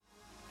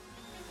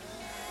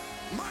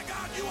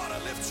You ought to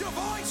lift your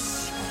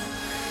voice.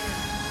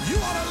 You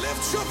ought to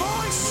lift your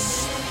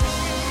voice.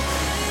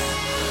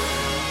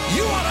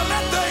 You ought to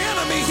let the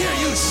enemy hear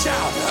you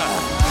shout.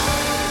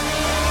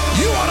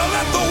 You ought to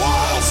let the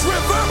walls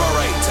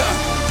reverberate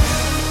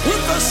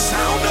with the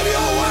sound of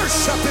your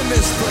worship in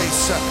this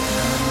place.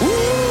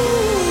 Ooh,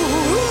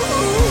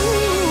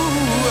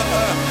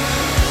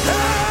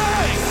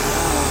 hey,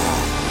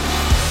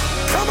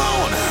 come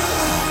on.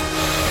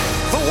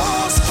 The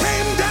walls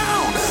came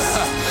down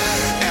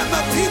and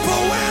the people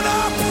went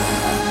up.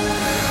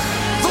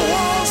 The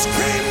walls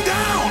came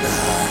down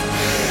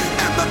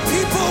and the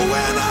people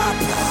went up.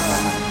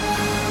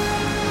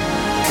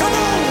 Come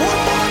on,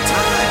 one more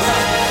time.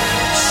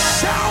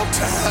 Shout,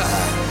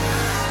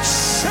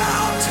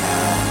 shout,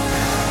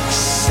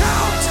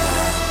 shout.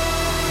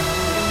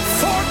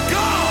 For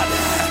God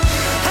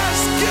has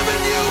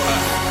given you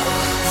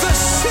the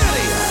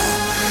city.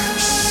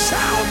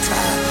 Shout,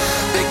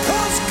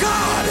 because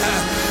God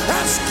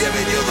has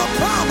given you the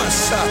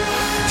promise.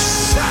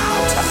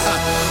 Shout,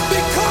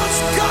 because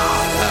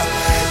God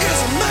is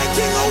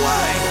making a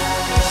way.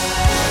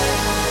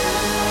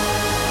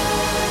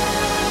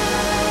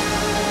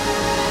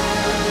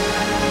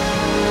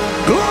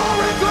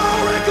 Glory,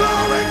 glory,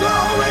 glory,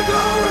 glory,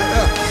 glory.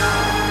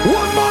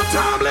 One more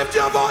time, lift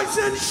your voice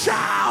and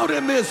shout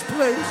in this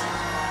place.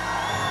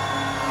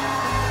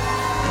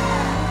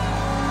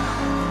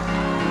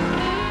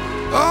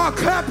 Oh,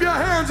 clap your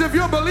hands if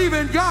you believe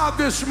in God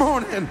this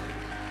morning.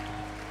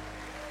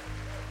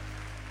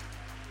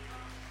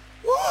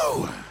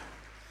 Woo!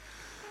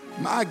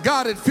 My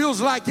God, it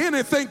feels like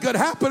anything could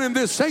happen in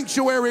this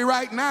sanctuary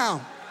right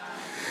now.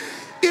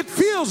 It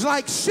feels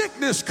like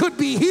sickness could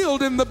be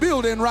healed in the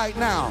building right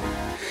now.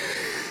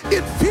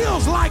 It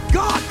feels like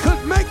God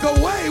could make a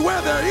way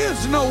where there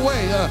is no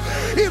way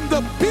in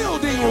the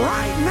building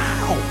right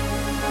now.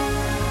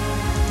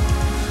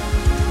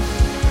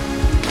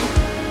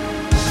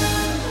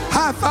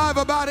 High five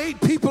about 8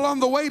 people on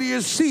the way to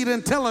your seat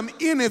and tell them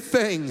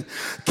anything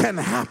can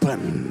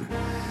happen.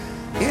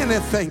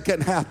 Anything can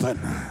happen.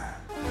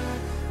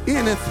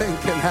 Anything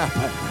can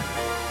happen.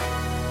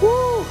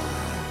 Woo!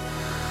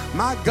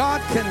 My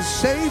God can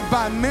save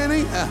by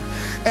many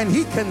and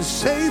he can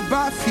save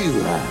by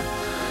few.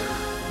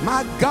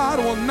 My God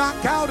will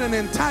knock out an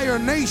entire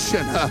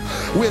nation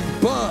with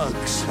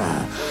bugs.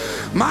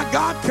 My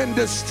God can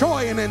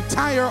destroy an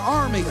entire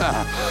army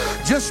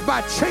just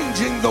by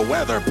changing the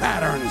weather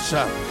patterns.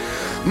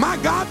 My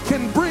God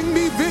can bring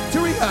me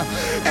victory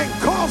and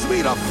cause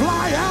me to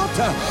fly out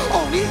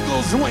on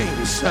eagle's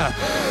wings.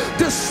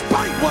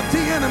 Despite what the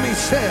enemy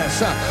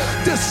says,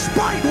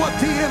 despite what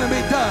the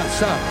enemy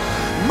does,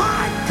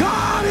 my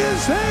God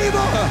is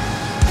able.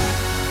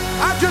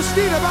 I just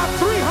need about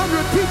 300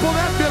 people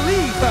that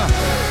believe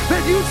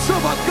that you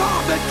serve a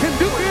God that can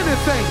do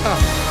anything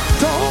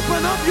to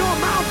open up your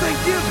mouth and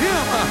give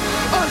him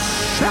a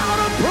shout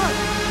of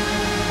praise.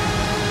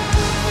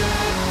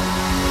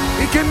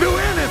 He can do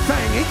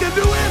anything. He can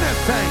do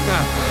anything.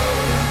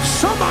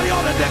 Somebody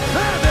ought to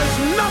declare there's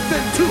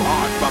nothing too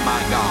hard for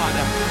my God.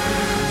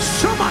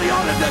 Somebody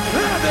ought to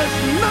declare there's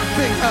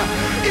nothing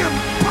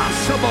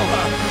impossible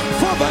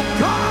for the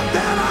God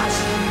that I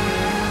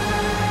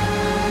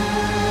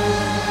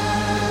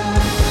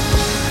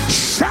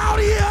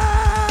shout,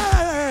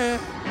 yeah!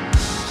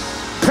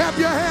 Clap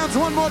your hands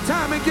one more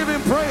time and give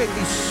him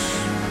praise.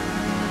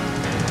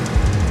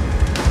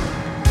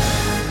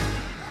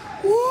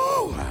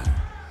 Woo!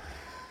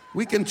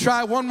 We can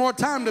try one more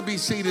time to be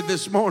seated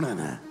this morning.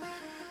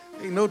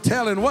 Ain't no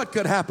telling what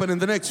could happen in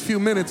the next few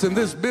minutes in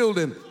this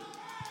building.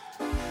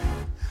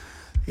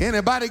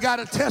 Anybody got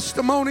a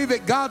testimony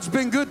that God's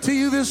been good to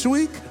you this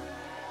week?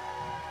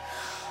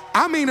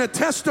 I mean a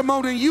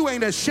testimony you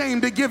ain't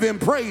ashamed to give him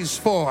praise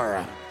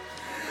for.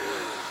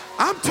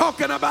 I'm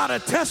talking about a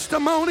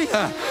testimony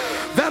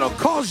that'll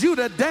cause you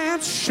to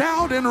dance,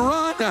 shout, and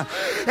run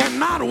and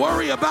not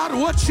worry about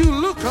what you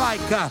look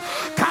like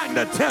kind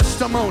of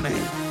testimony.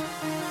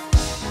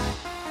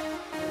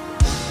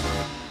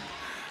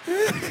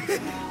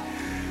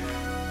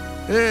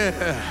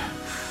 Yeah.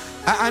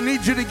 I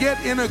need you to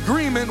get in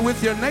agreement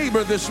with your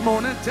neighbor this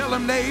morning. Tell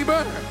him,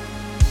 neighbor.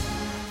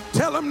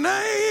 Tell him,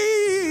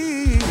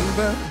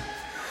 neighbor.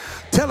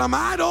 Tell him,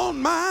 I don't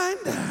mind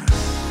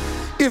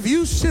if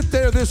you sit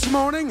there this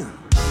morning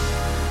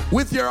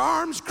with your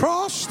arms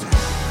crossed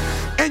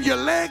and your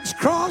legs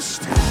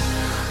crossed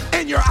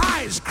and your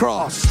eyes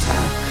crossed.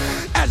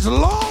 As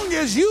long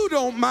as you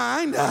don't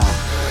mind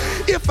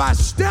if I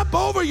step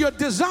over your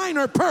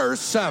designer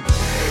purse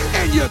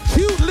and your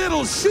cute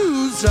little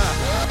shoes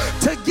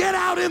to get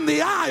out in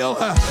the aisle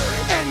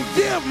and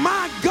give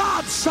my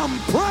God some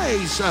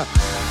praise.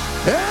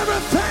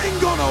 Everything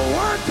gonna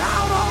work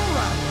out all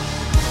right.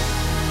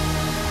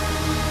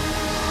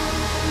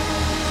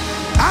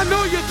 I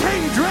know you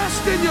came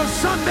dressed in your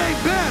Sunday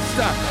best,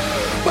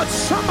 but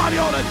somebody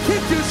ought to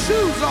kick your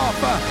shoes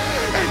off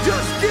and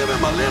just give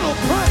him a little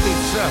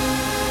praise.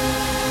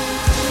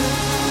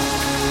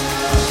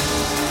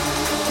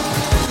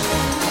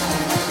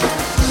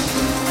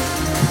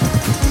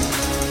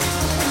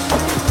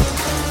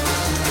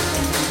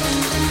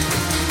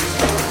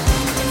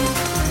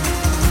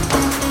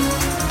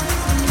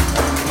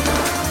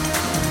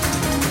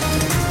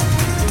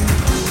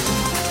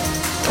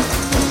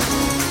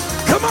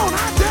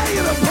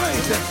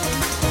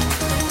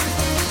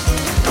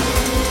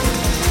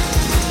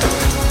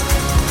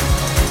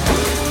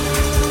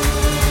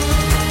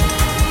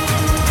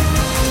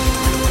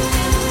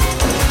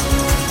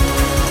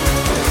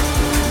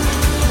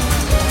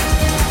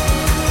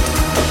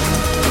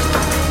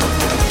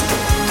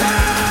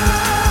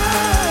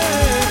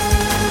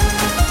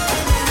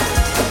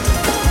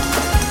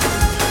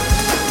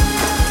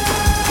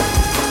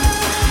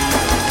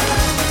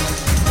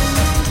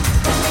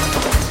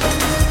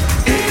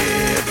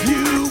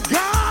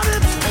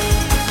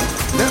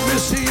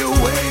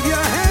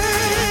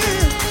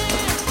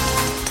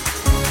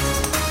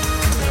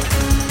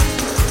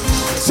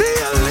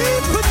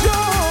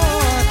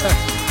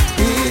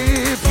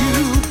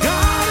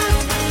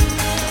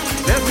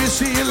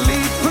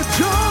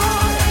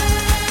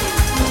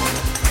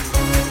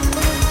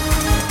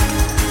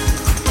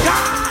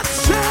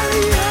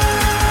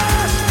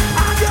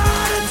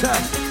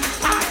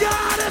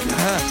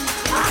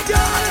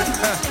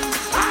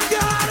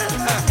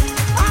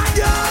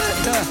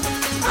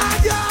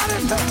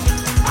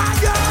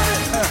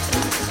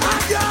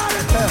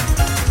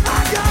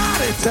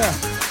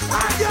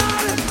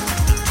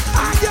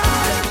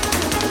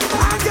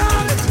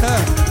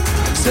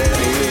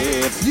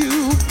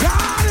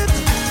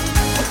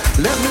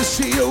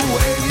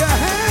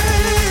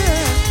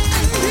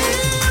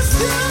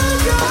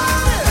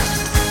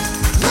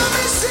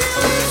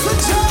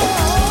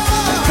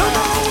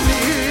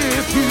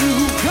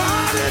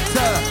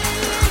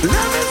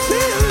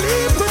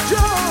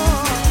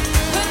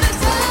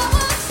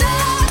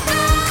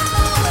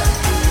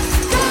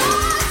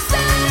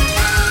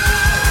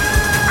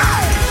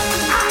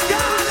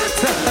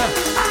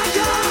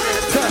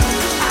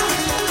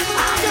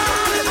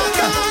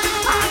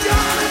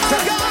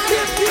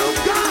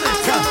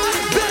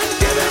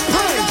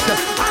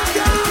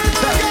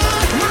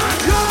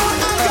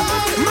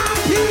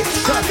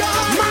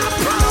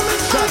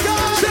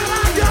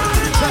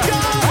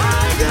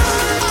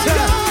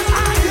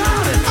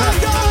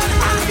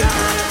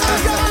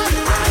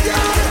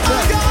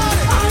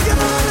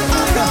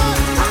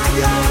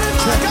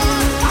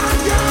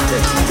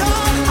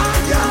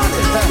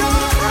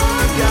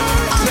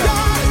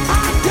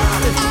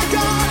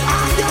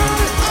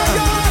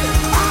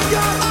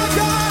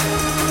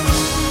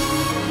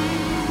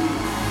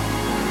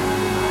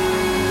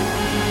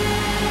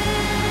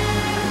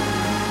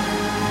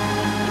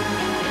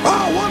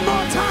 Oh, one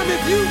more time.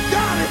 If you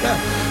got it,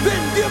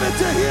 then give it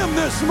to him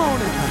this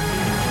morning.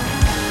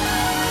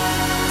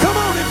 Come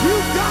on, if you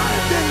got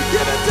it, then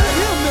give it to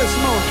him this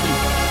morning.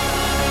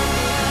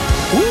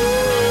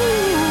 Woo!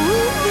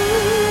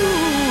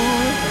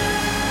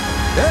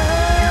 Hey.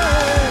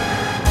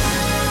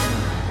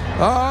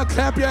 Oh,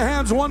 clap your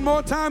hands one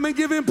more time and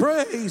give him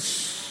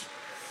praise.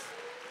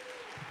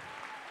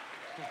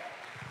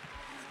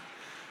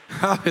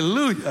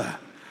 Hallelujah.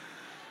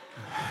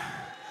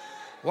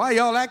 Why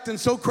y'all acting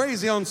so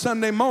crazy on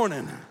Sunday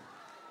morning?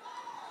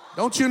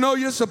 Don't you know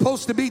you're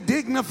supposed to be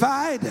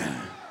dignified?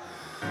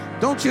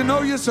 Don't you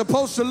know you're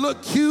supposed to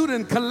look cute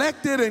and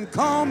collected and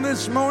calm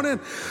this morning?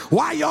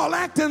 Why y'all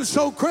acting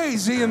so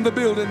crazy in the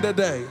building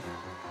today?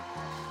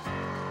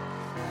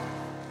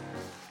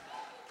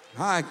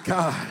 My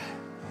God.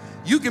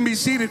 You can be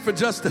seated for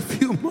just a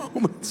few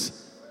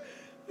moments.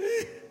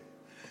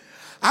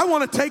 I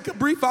want to take a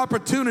brief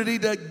opportunity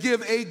to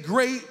give a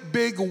great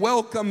big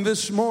welcome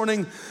this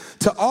morning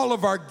to all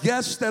of our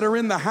guests that are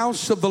in the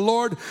house of the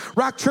Lord.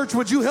 Rock Church,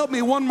 would you help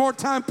me one more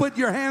time? Put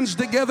your hands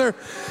together.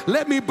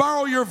 Let me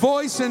borrow your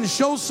voice and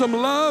show some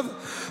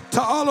love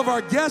to all of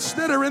our guests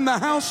that are in the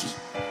house.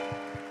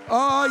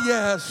 Oh,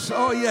 yes.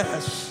 Oh,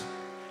 yes.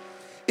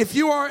 If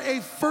you are a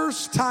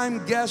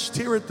first-time guest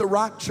here at the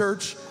Rock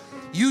Church,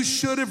 you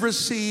should have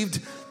received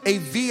a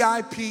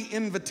VIP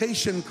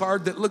invitation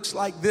card that looks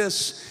like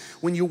this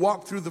when you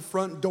walk through the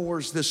front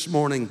doors this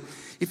morning.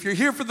 If you're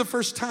here for the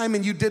first time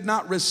and you did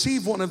not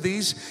receive one of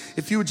these,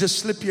 if you would just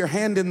slip your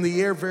hand in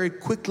the air very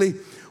quickly,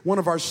 one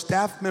of our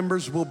staff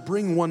members will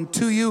bring one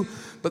to you.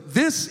 But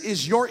this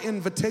is your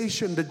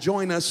invitation to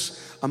join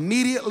us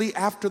immediately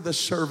after the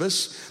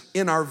service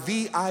in our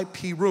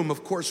VIP room.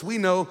 Of course, we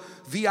know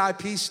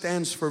VIP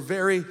stands for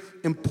very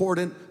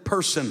important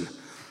person.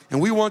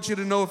 And we want you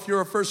to know, if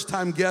you're a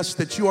first-time guest,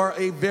 that you are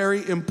a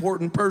very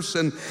important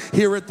person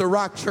here at the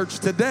Rock Church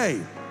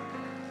today.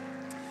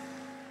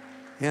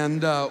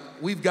 And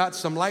we've got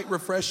some light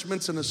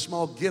refreshments and a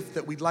small gift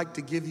that we'd like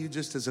to give you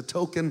just as a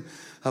token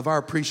of our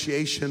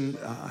appreciation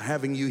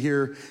having you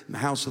here in the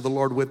house of the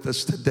Lord with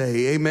us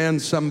today. Amen,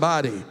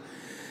 somebody.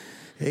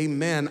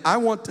 Amen. I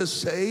want to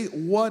say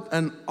what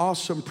an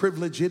awesome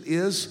privilege it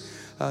is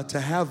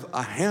to have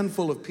a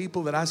handful of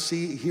people that I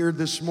see here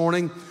this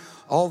morning,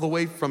 all the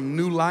way from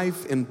New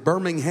Life in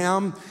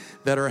Birmingham,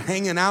 that are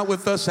hanging out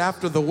with us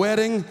after the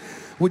wedding.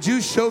 Would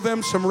you show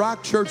them some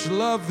Rock Church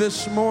love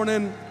this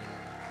morning?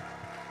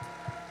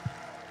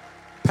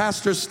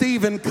 Pastor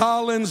Stephen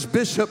Collins,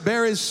 Bishop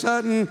Barry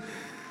Sutton,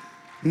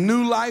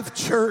 New Life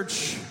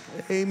Church.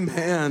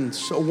 Amen.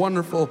 So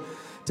wonderful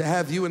to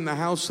have you in the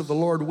house of the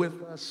Lord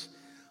with us.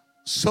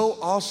 So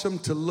awesome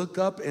to look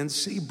up and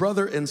see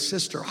brother and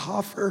sister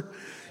Hoffer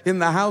in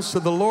the house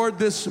of the Lord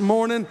this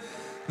morning.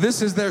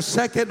 This is their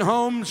second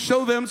home.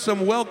 Show them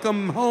some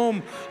welcome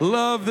home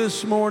love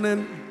this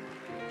morning.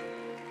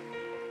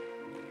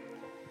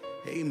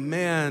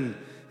 Amen.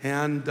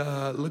 And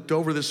looked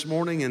over this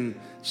morning and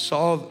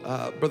saw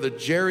Brother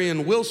Jerry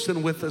and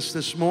Wilson with us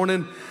this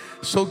morning.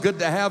 So good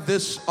to have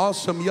this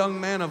awesome young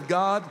man of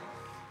God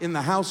in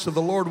the house of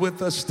the Lord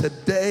with us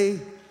today.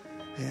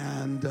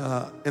 And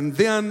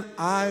then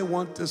I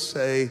want to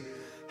say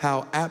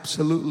how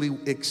absolutely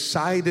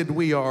excited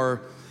we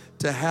are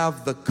to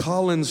have the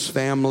Collins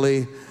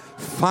family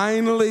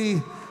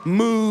finally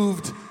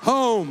moved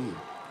home.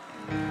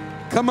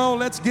 Come on,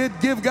 let's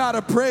give God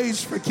a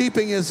praise for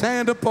keeping his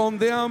hand upon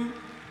them.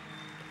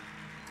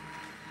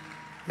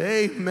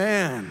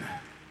 Amen.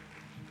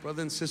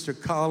 Brother and Sister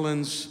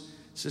Collins,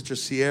 Sister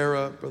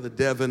Sierra, Brother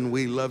Devin,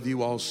 we love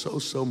you all so,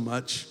 so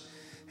much.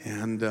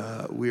 And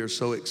we are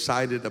so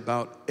excited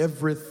about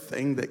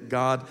everything that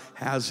God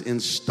has in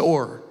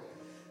store.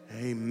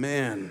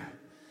 Amen.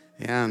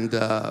 And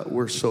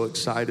we're so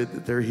excited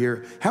that they're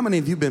here. How many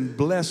of you been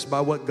blessed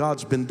by what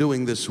God's been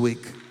doing this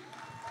week?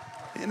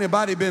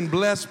 Anybody been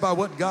blessed by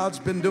what God's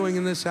been doing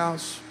in this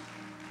house?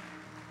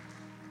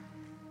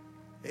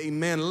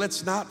 Amen.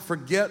 Let's not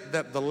forget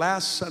that the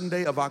last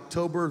Sunday of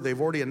October, they've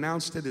already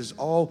announced it, is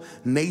All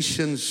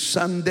Nations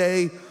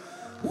Sunday.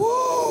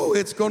 Woo!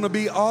 It's going to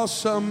be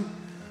awesome.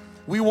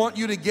 We want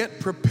you to get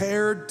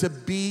prepared to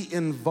be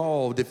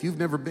involved. If you've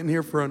never been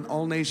here for an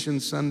All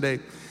Nations Sunday,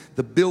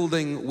 the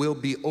building will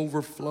be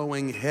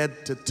overflowing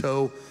head to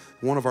toe.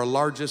 One of our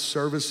largest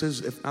services,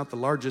 if not the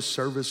largest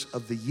service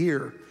of the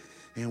year.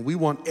 And we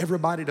want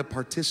everybody to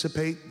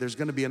participate. There's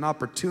going to be an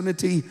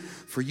opportunity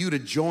for you to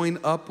join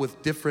up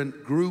with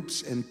different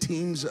groups and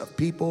teams of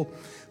people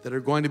that are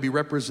going to be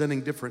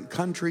representing different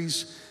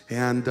countries.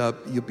 And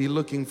you'll be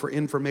looking for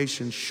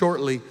information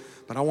shortly.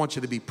 But I want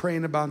you to be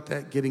praying about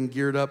that, getting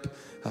geared up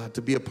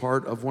to be a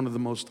part of one of the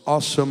most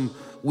awesome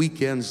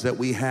weekends that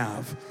we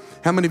have.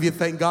 How many of you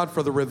thank God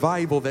for the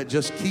revival that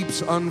just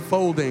keeps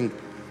unfolding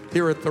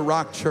here at the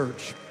Rock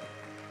Church?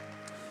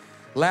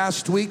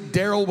 Last week,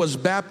 Daryl was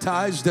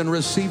baptized and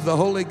received the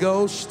Holy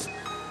Ghost.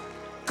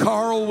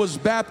 Carl was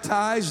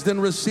baptized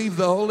and received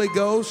the Holy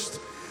Ghost.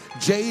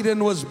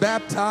 Jaden was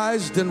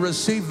baptized and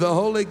received the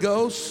Holy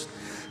Ghost.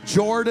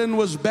 Jordan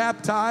was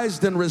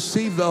baptized and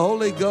received the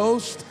Holy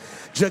Ghost.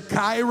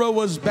 Jakira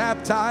was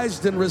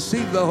baptized and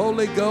received the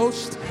Holy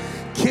Ghost.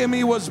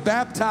 Kimmy was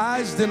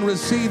baptized and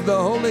received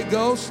the Holy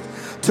Ghost.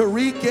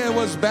 Tarika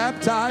was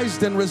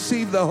baptized and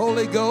received the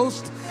Holy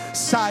Ghost.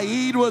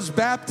 Saeed was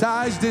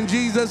baptized in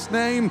Jesus'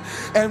 name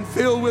and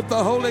filled with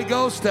the Holy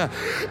Ghost.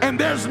 And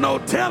there's no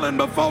telling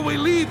before we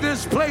leave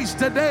this place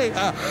today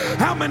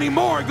how many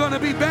more are going to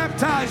be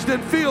baptized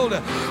and filled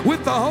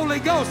with the Holy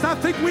Ghost. I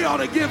think we ought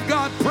to give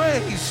God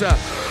praise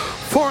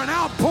for an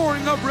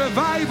outpouring of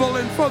revival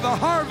and for the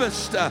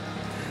harvest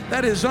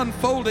that is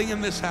unfolding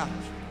in this house.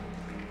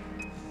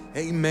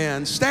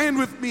 Amen. Stand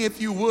with me if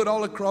you would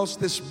all across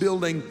this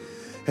building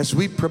as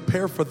we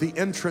prepare for the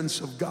entrance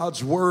of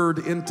God's word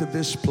into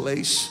this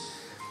place.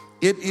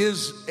 It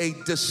is a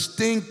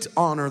distinct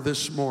honor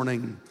this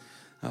morning,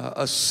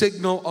 a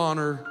signal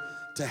honor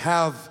to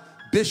have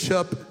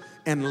Bishop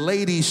and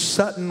Lady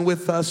Sutton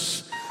with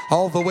us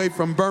all the way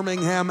from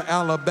Birmingham,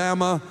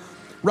 Alabama.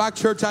 Rock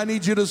Church, I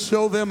need you to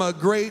show them a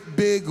great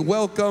big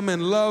welcome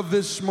and love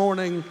this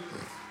morning.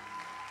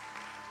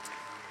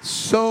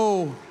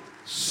 So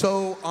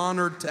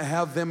honored to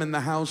have them in the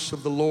house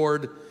of the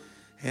Lord.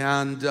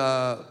 And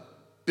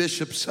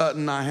Bishop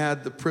Sutton, I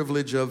had the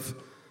privilege of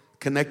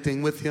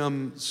connecting with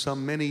him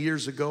many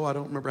years ago. I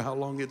don't remember how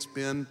long it's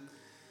been.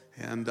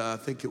 And I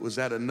think it was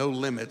at a No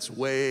Limits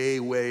way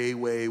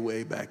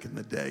back in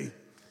the day.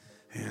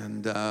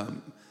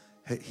 And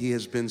he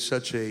has been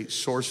such a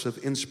source of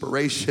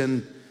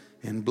inspiration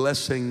and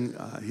blessing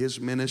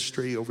his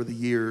ministry over the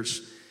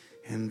years.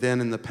 And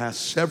then in the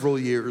past several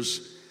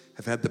years,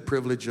 I've had the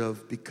privilege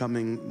of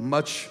becoming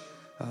much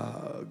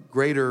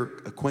greater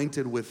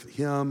acquainted with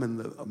him and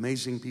the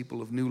amazing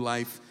people of New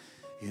Life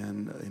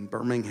in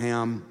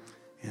Birmingham,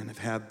 and have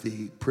had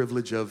the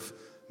privilege of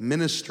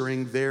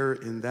ministering there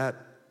in that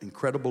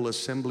incredible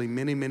assembly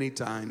many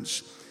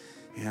times.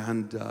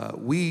 And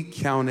we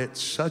count it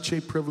such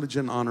a privilege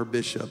and honor,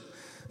 Bishop,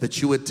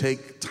 that you would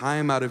take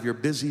time out of your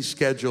busy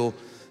schedule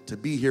to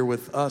be here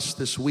with us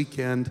this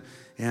weekend.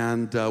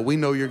 And we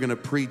know you're going to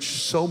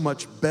preach so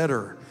much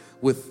better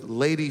with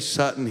Lady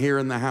Sutton here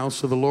in the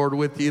house of the Lord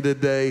with you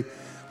today.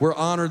 We're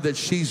honored that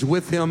she's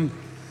with him.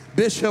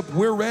 Bishop,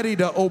 we're ready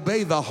to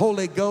obey the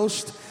Holy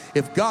Ghost.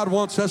 If God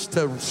wants us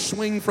to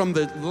swing from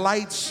the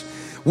lights,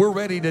 we're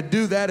ready to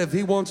do that. If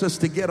he wants us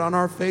to get on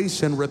our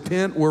face and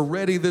repent, we're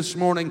ready this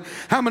morning.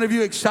 How many of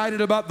you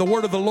excited about the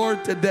word of the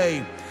Lord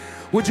today?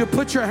 Would you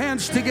put your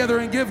hands together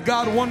and give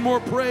God one more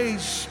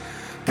praise?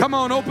 Come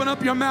on, open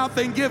up your mouth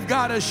and give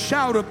God a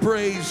shout of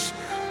praise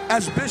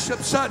as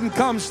Bishop Sutton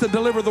comes to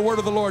deliver the word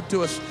of the Lord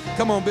to us.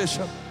 Come on,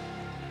 Bishop.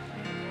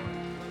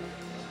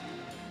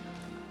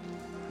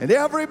 And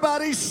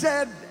everybody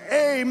said,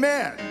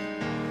 amen.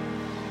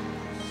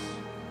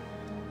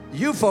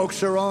 You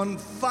folks are on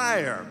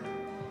fire.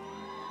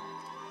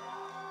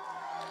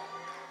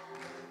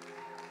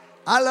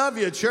 I love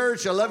you,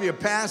 church. I love you,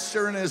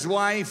 pastor and his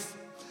wife.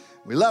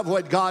 We love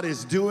what God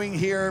is doing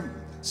here.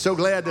 So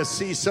glad to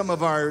see some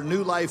of our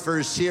new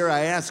lifers here.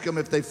 I asked them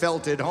if they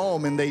felt at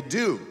home, and they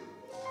do.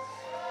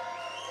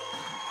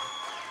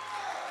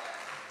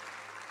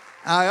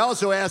 I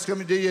also asked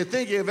them, do you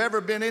think you've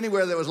ever been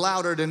anywhere that was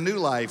louder than New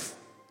Life?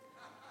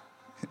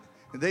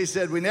 They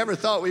said, we never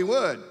thought we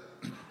would.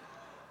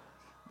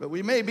 But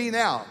we may be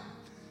now.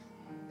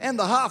 And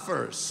the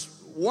Hoffers,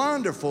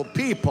 wonderful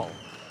people.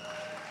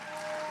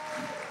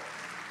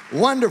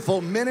 Wonderful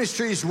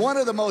ministries. One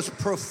of the most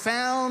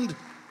profound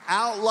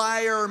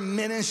outlier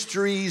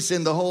ministries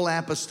in the whole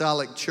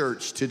apostolic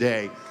church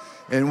today.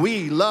 And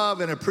we love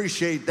and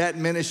appreciate that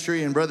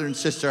ministry and Brother and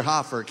Sister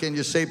Hoffer. Can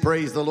you say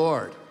praise the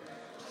Lord?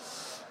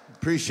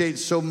 Appreciate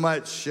so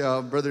much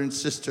Brother and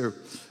Sister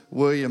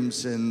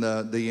Williams and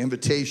the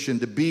invitation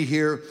to be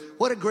here.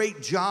 What a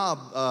great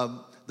job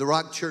the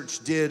Rock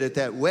Church did at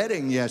that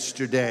wedding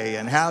yesterday,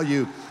 and how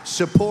you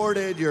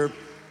supported your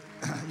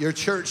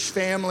church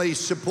family,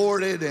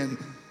 supported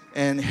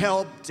and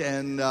helped,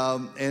 and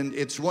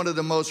it's one of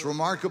the most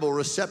remarkable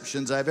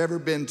receptions I've ever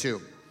been to,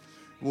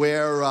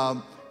 where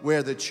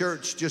the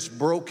church just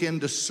broke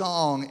into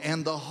song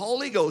and the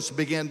Holy Ghost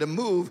began to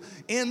move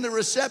in the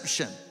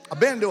reception. I've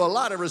been to a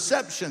lot of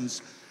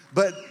receptions,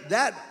 but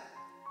that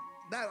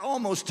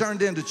almost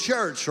turned into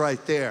church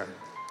right there.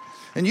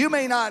 And you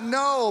may not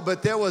know,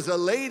 but there was a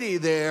lady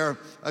there,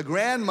 a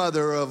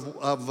grandmother of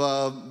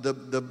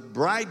the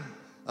bride,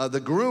 the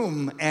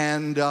groom,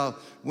 and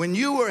when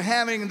you were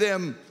having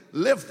them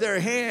lift their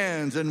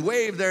hands and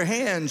wave their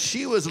hands,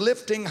 she was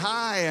lifting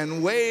high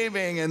and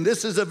waving, and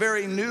this is a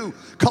very new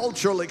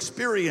cultural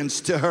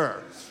experience to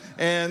her.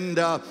 And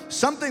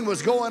something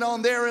was going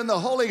on there in the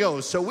Holy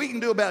Ghost. So we can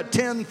do about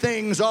 10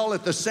 things all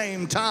at the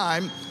same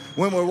time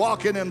when we're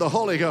walking in the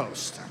Holy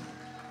Ghost.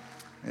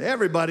 And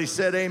everybody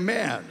said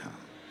amen.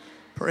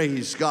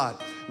 Praise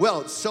God.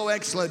 Well, it's so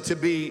excellent to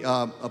be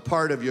a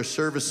part of your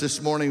service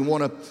this morning.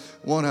 Want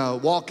to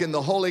walk in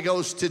the Holy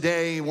Ghost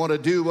today. Want to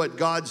do what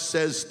God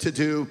says to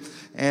do.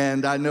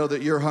 And I know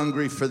that you're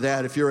hungry for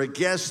that. If you're a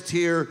guest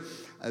here,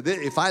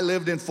 if I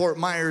lived in Fort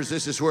Myers,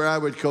 this is where I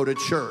would go to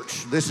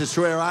church. This is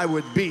where I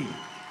would be.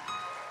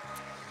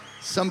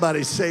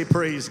 Somebody say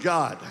praise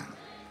God.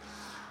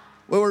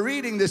 Well, we're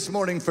reading this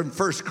morning from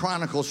 1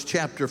 Chronicles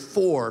chapter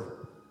 4.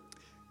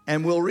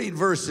 And we'll read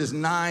verses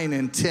 9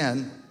 and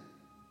 10.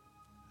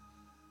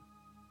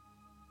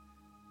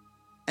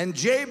 And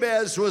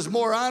Jabez was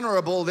more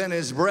honorable than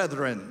his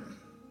brethren.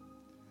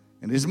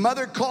 And his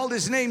mother called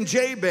his name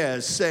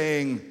Jabez,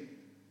 saying,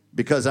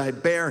 because I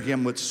bear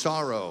him with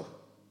sorrow.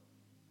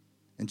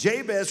 And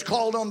Jabez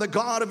called on the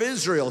God of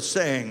Israel,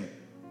 saying,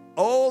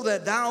 oh,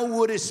 that thou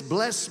wouldest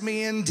bless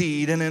me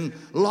indeed, and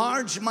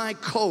enlarge my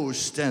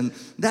coast, and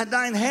that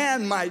thine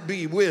hand might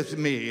be with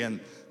me, and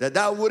that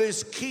thou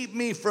wouldest keep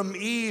me from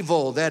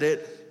evil, that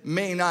it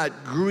may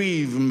not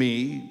grieve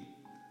me.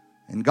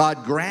 And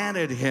God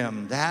granted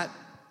him that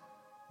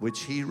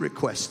which he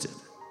requested.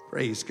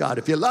 Praise God.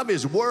 If you love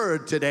his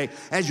word today,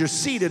 as you're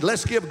seated,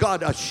 let's give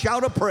God a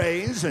shout of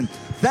praise and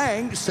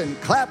thanks, and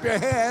clap your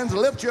hands,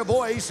 lift your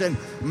voice, and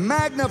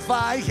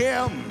magnify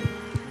him.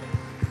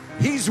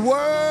 He's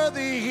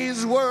worthy,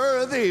 he's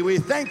worthy. We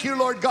thank you,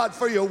 Lord God,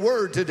 for your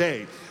word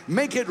today.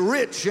 Make it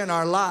rich in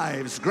our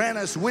lives. Grant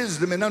us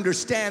wisdom and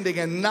understanding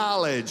and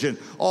knowledge. And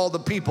all the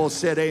people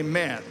said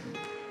amen.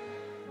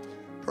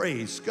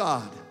 Praise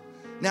God.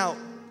 Now,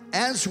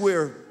 as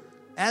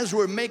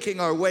we're making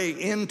our way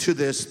into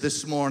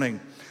this morning,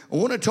 I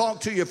want to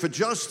talk to you for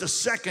just a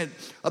second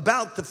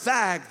about the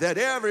fact that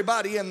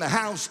everybody in the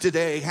house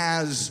today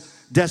has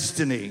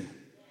destiny.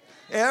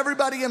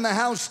 Everybody in the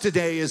house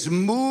today is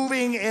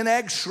moving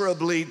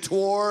inexorably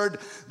toward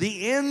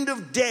the end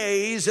of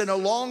days, and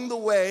along the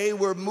way,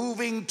 we're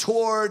moving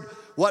toward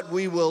what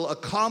we will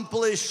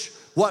accomplish,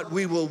 what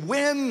we will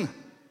win,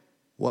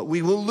 what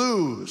we will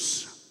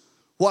lose,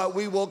 what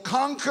we will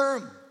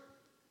conquer,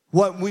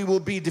 what we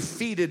will be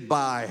defeated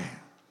by.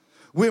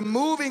 We're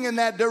moving in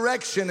that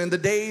direction, and the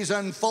days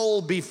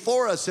unfold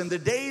before us, and the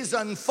days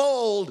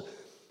unfold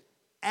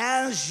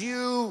as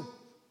you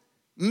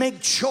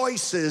make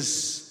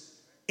choices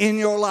in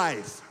your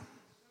life.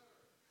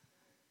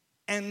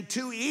 And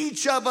to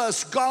each of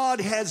us,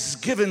 God has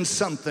given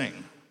something.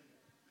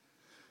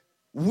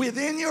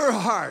 Within your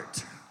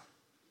heart,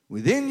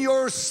 within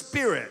your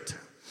spirit,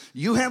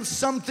 you have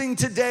something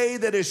today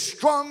that is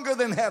stronger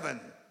than heaven.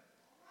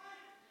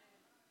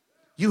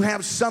 You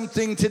have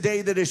something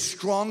today that is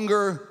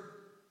stronger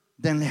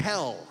than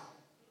hell.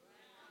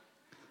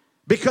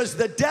 Because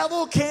the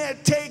devil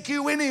can't take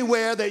you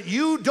anywhere that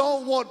you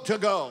don't want to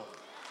go.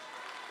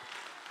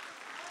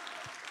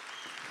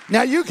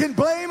 Now, you can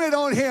blame it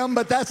on him,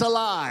 but that's a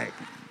lie.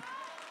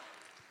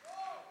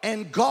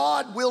 And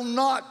God will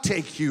not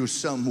take you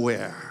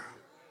somewhere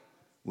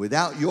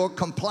without your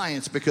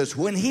compliance, because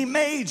when he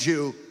made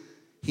you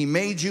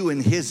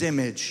in his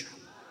image.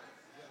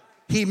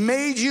 He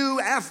made you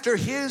after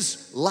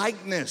his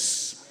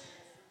likeness.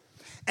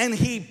 And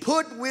he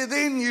put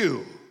within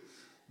you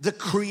the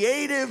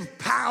creative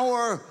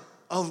power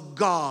of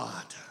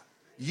God.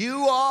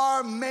 You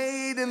are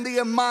made in the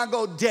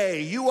imago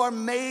Dei. You are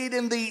made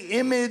in the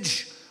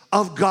image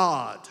of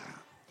God.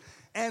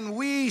 And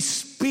we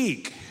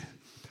speak.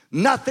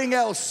 Nothing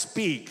else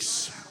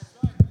speaks.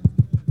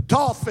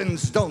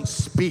 Dolphins don't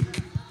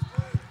speak.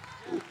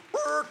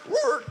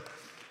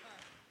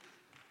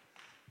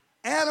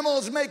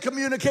 Animals may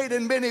communicate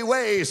in many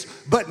ways,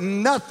 but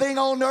nothing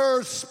on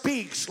earth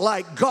speaks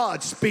like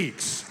God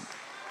speaks.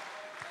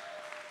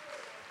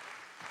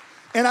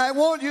 And I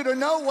want you to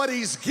know what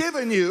he's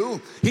given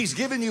you. He's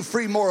given you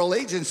free moral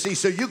agency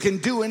so you can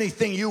do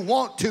anything you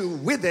want to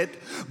with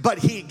it. But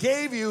he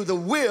gave you the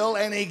will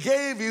and he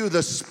gave you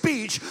the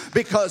speech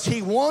because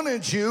he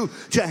wanted you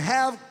to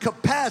have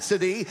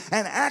capacity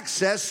and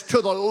access to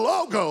the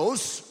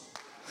logos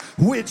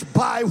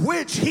by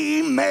which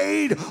he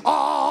made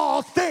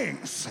all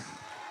things.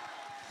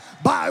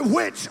 By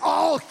which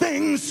all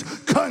things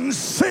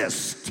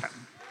consist.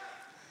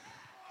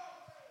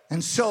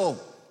 And so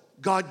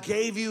God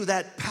gave you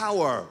that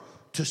power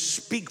to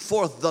speak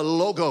forth the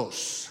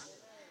logos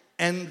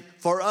and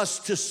for us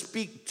to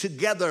speak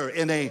together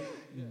in a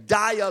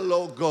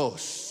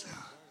dialogos,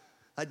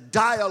 a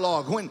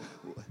dialogue. When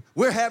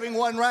we're having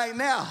one right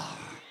now.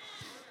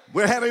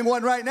 We're having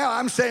one right now.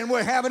 I'm saying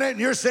we're having it and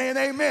you're saying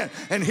amen.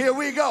 And here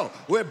we go.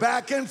 We're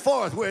back and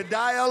forth. We're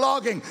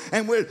dialoguing.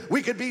 And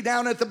we could be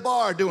down at the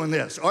bar doing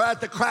this or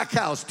at the crack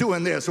house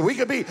doing this. Or we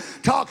could be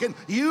talking,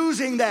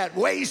 using that,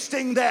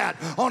 wasting that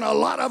on a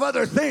lot of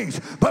other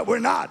things. But we're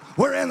not.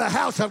 We're in the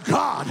house of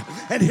God.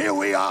 And here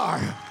we are.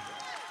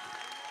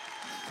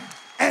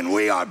 And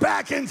we are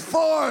back and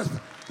forth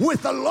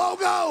with the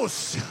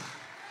logos.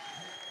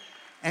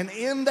 And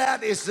in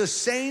that is the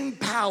same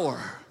power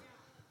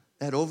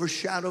that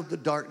overshadowed the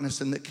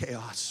darkness and the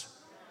chaos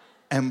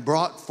and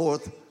brought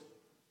forth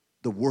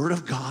the word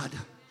of God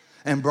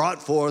and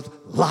brought forth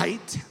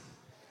light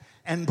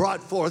and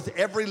brought forth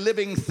every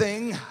living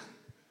thing.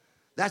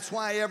 That's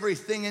why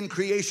everything in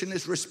creation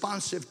is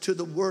responsive to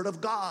the word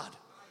of God,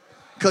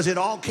 because it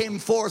all came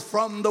forth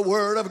from the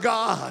word of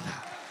God.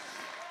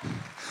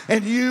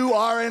 And you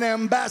are an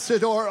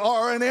ambassador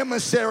or an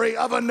emissary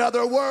of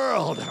another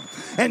world,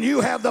 and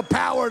you have the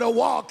power to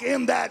walk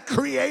in that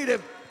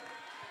creative.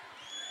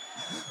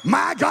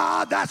 My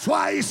God, that's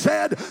why he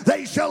said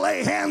they shall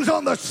lay hands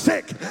on the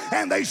sick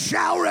and they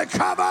shall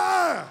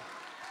recover.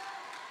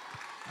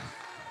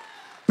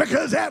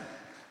 Because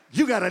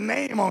you got a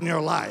name on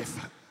your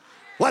life.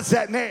 What's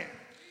that name?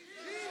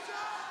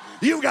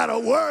 You got a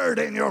word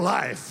in your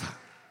life.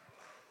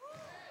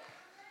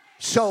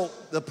 So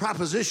the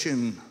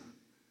proposition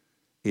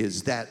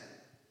is that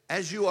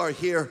as you are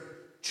here,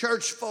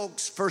 church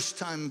folks,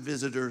 first-time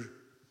visitor,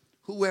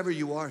 whoever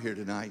you are here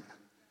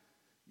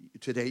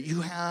today,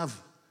 you have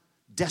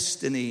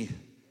destiny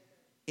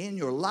in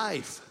your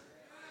life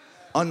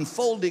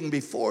unfolding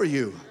before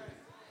you,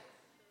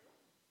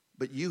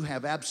 but you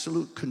have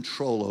absolute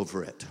control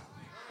over it.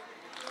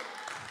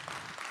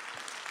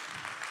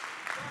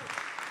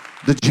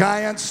 The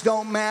giants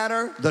don't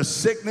matter. The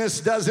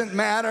sickness doesn't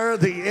matter.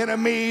 The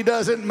enemy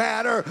doesn't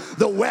matter.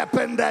 The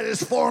weapon that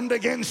is formed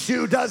against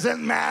you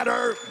doesn't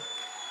matter.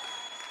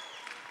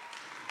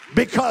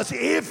 Because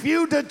if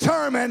you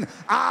determine,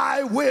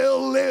 I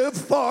will live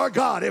for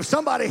God. If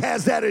somebody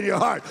has that in your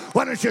heart,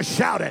 why don't you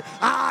shout it?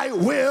 I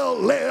will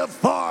live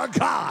for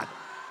God.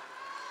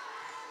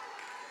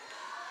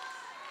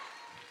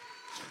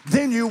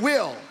 Then you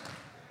will.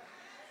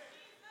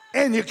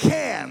 And you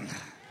can.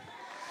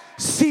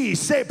 Si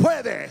se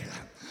puede.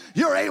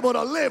 You're able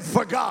to live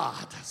for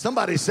God.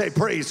 Somebody say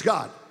praise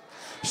God.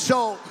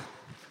 So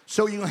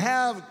you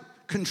have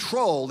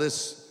control,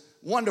 this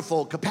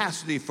wonderful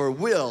capacity for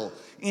will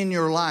in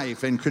your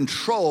life and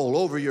control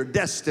over your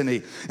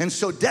destiny. And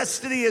so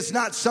destiny is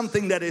not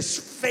something that is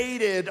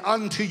fated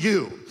unto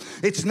you.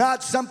 It's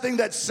not something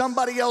that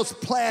somebody else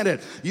planted.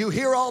 You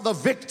hear all the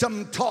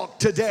victim talk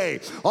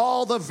today,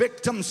 all the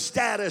victim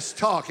status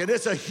talk, and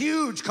it's a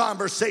huge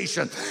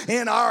conversation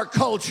in our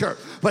culture,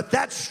 but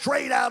that's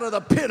straight out of the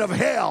pit of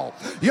hell.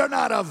 You're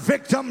not a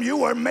victim. You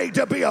were made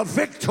to be a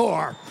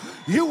victor.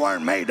 You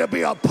weren't made to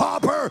be a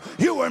pauper.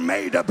 You were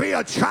made to be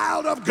a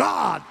child of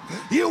God.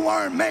 You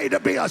weren't made to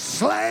be a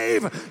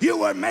slave. You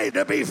were made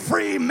to be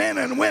free men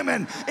and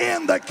women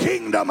in the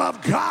kingdom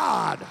of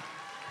God.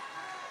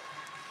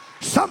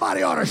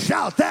 Somebody ought to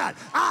shout that.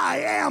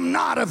 I am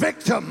not a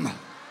victim.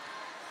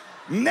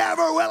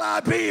 Never will I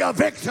be a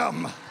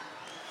victim,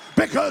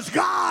 because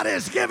God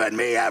has given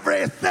me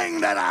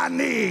everything that I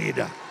need.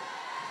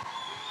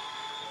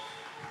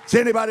 Does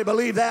anybody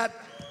believe that?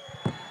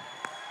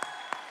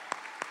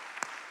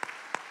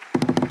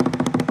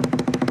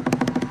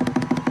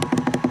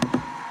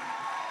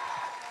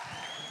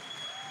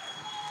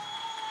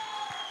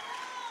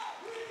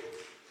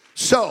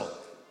 So,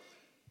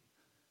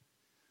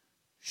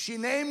 she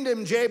named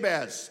him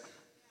Jabez.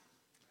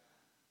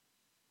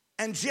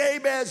 And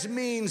Jabez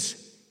means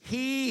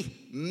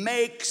he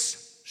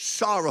makes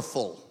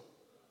sorrowful.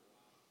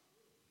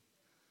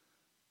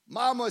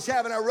 Mom was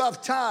having a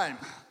rough time.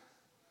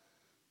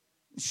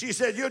 She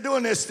said, you're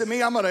doing this to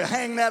me. I'm going to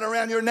hang that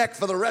around your neck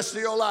for the rest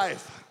of your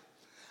life.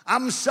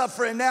 I'm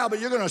suffering now, but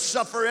you're going to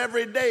suffer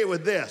every day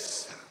with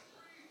this.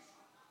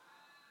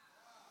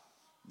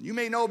 You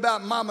may know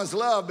about mama's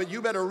love, but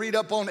you better read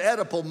up on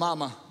Oedipal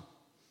mama.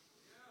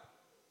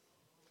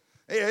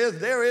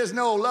 There is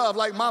no love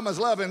like mama's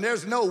love, and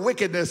there's no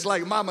wickedness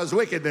like mama's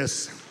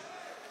wickedness.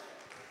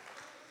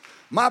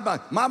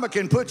 Mama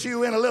can put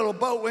you in a little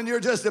boat when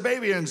you're just a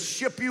baby and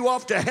ship you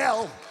off to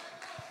hell.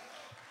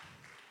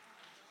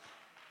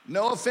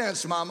 No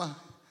offense, mama.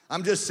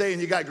 I'm just saying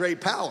you got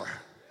great power.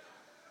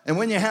 And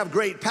when you have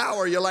great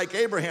power, you're like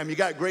Abraham. You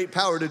got great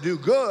power to do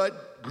good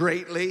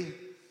greatly,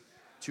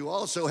 but you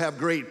also have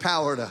great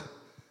power to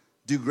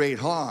do great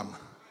harm.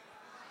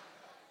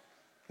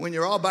 When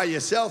you're all by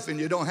yourself and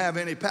you don't have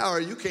any power,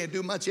 you can't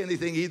do much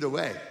anything either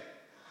way.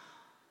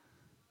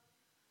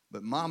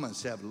 But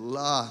mamas have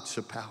lots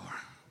of power.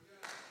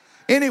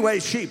 Anyway,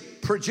 she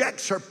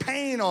projects her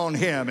pain on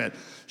him, and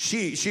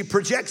she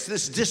projects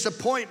this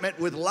disappointment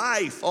with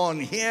life on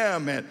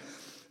him, and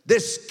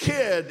this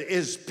kid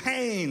is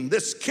pain.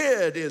 This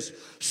kid is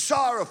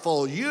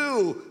sorrowful.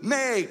 You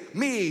make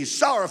me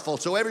sorrowful.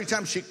 So every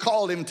time she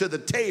called him to the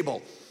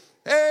table,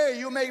 hey,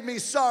 you make me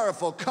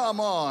sorrowful. Come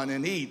on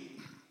and eat.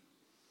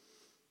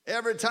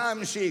 Every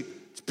time she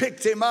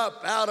picked him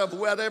up out of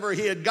whatever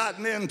he had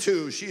gotten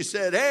into, she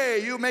said,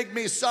 hey, you make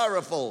me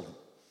sorrowful.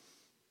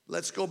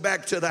 Let's go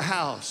back to the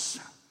house.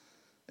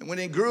 And when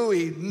he grew,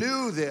 he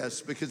knew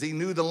this because he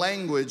knew the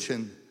language.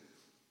 And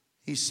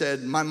he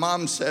said, my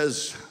mom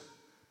says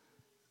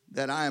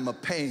that I am a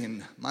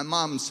pain. My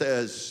mom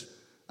says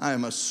I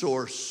am a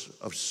source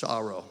of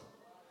sorrow.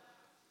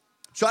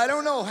 So I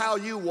don't know how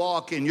you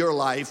walk in your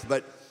life,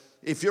 but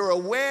if you're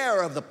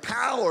aware of the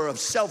power of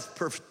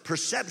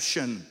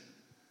self-perception,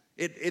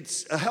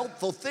 it's a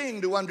helpful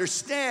thing to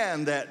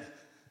understand that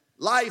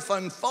life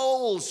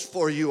unfolds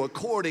for you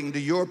according to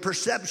your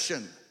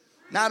perception,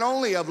 not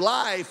only of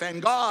life and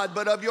God,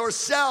 but of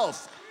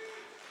yourself.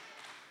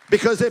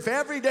 Because if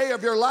every day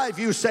of your life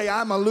you say,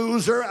 I'm a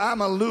loser,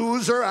 I'm a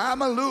loser,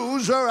 I'm a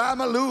loser,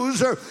 I'm a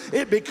loser,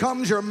 it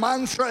becomes your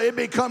mantra, it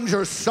becomes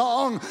your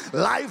song.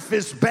 Life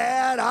is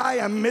bad, I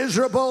am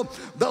miserable.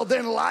 Though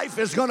then life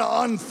is going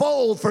to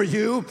unfold for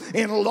you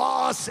in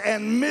loss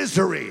and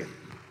misery.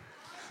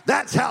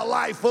 That's how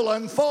life will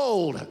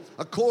unfold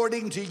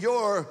according to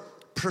your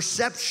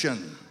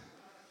perception.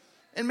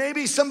 And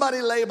maybe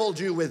somebody labeled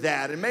you with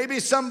that, and maybe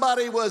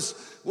somebody was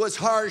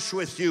harsh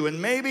with you,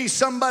 and maybe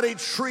somebody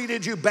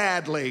treated you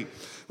badly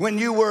when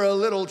you were a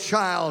little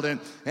child,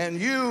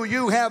 and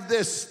you have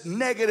this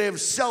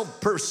negative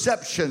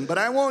self-perception. But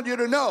I want you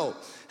to know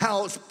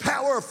how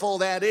powerful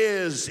that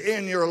is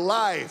in your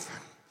life.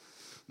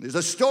 There's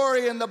a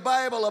story in the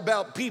Bible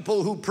about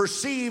people who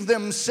perceive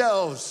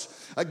themselves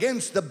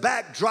against the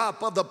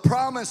backdrop of the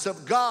promise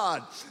of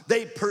God.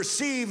 They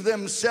perceive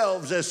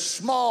themselves as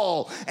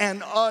small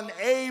and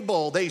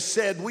unable. They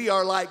said, we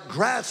are like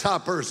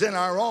grasshoppers in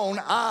our own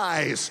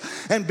eyes.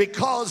 And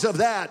because of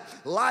that,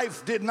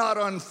 life did not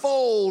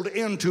unfold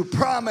into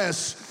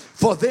promise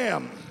for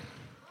them.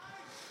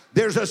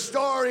 There's a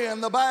story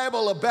in the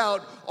Bible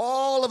about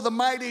all of the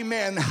mighty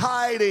men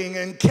hiding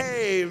in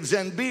caves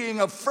and being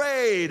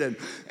afraid,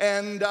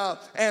 and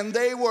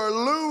they were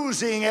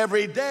losing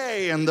every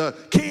day, and the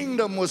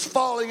kingdom was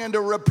falling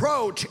into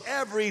reproach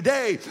every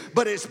day.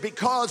 But it's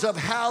because of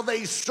how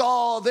they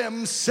saw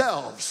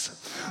themselves.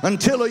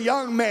 Until a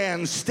young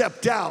man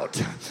stepped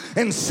out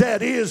and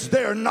said, is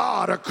there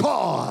not a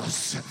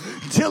cause?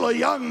 Until a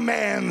young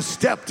man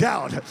stepped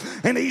out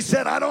and he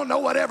said, I don't know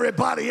what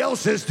everybody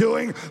else is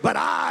doing, but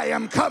I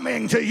am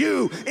coming to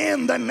you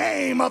in the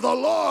name of the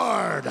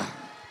Lord.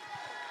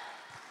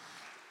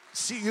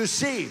 You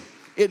see,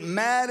 it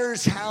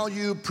matters how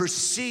you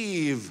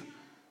perceive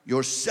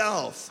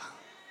yourself.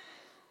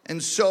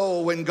 And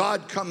so when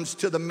God comes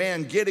to the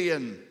man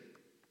Gideon,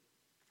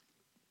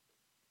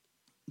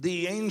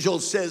 the angel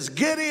says,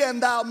 Gideon,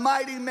 thou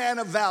mighty man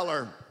of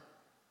valor.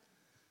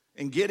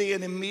 And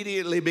Gideon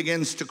immediately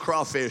begins to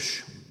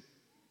crawfish.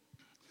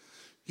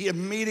 He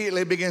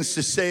immediately begins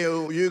to say,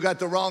 oh, you got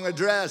the wrong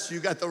address. You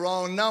got the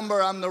wrong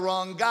number. I'm the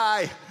wrong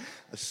guy.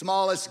 The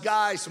smallest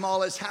guy,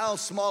 smallest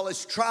house,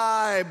 smallest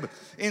tribe,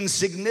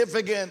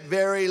 insignificant,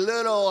 very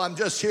little. I'm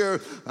just here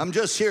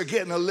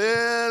getting a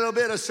little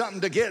bit of something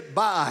to get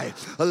by.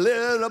 A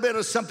little bit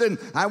of something.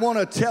 I want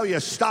to tell you,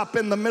 stop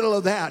in the middle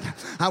of that.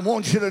 I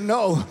want you to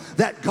know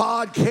that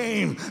God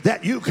came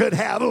that you could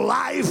have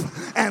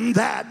life and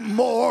that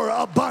more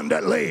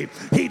abundantly.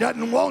 He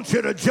doesn't want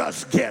you to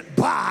just get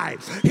by.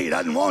 He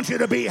doesn't want you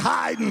to be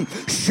hiding,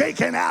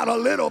 shaking out a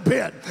little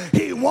bit.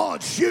 He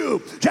wants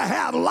you to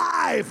have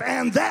life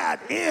and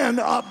that in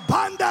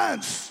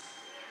abundance.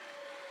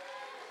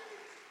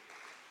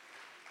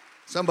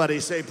 Somebody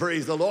say,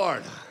 praise the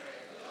Lord.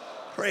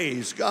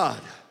 Praise God.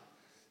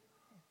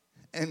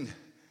 And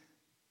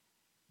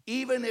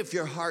even if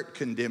your heart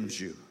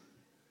condemns you,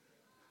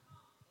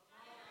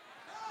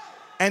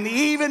 and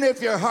even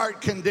if your heart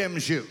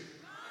condemns you,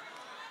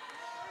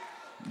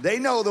 they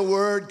know the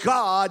word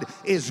God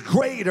is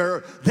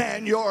greater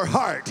than your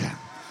heart.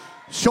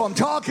 So I'm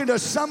talking to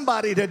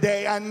somebody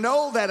today. I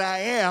know that I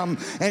am,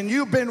 and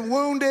you've been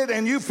wounded,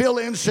 and you feel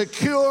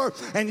insecure,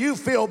 and you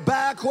feel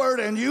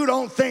backward, and you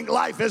don't think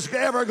life is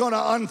ever going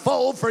to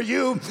unfold for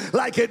you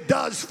like it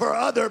does for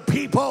other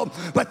people,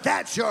 but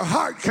that's your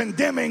heart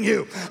condemning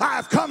you.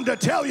 I've come to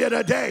tell you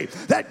today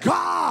that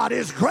God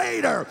is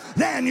greater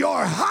than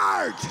your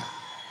heart,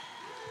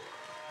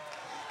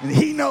 and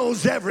He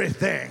knows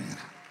everything.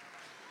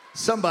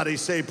 Somebody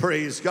say,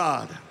 praise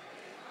God.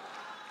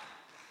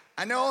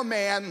 I know a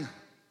man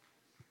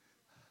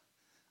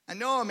I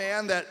know a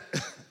man that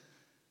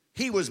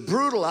he was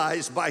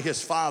brutalized by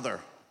his father,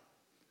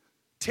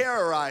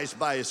 terrorized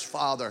by his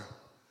father.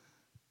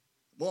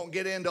 Won't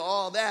get into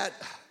all that.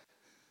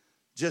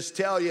 Just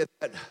tell you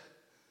that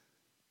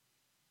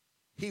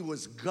he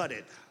was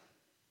gutted.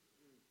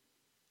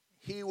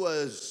 He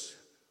was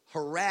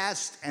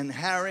harassed and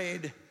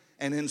harried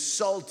and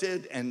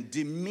insulted and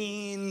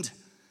demeaned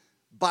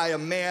by a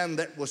man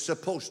that was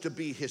supposed to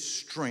be his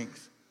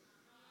strength.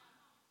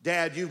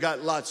 Dad, you've got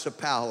lots of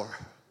power.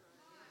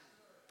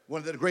 One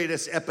of the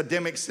greatest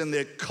epidemics in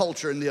the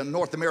culture, in the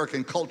North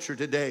American culture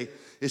today,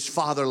 is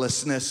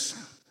fatherlessness.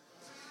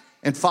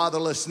 And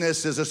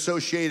fatherlessness is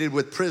associated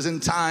with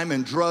prison time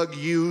and drug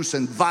use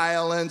and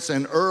violence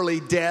and early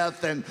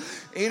death, and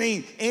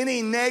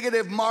any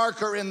negative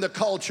marker in the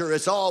culture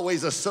is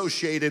always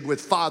associated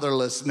with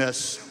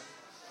fatherlessness.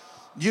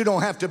 You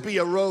don't have to be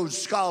a Rhodes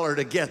Scholar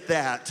to get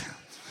that.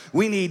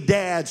 We need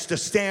dads to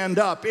stand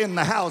up in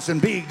the house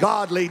and be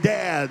godly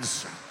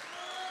dads.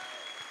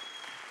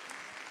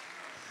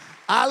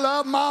 I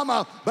love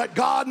mama, but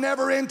God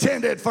never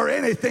intended for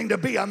anything to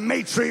be a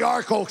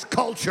matriarchal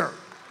culture.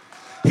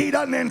 He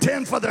doesn't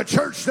intend for the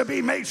church to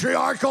be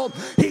matriarchal.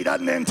 He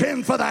doesn't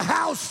intend for the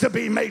house to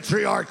be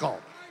matriarchal.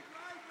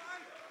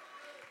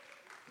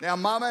 Now,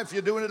 mama, if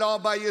you're doing it all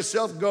by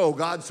yourself, go.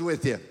 God's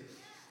with you.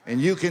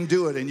 And you can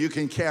do it and you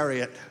can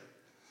carry it.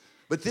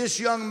 But this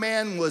young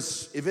man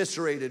was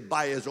eviscerated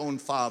by his own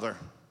father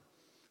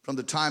from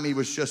the time he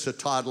was just a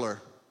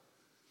toddler.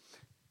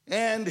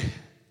 And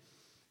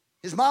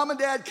his mom and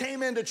dad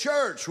came into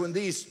church when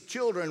these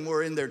children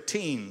were in their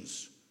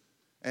teens.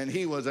 And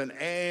he was an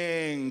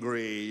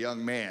angry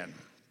young man.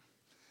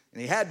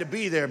 And he had to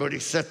be there, but he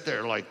sat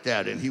there like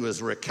that, and he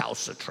was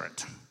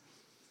recalcitrant.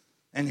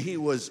 And he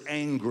was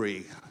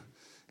angry.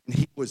 And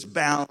he was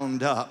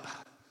bound up.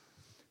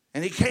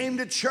 And he came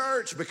to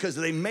church because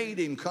they made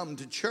him come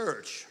to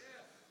church.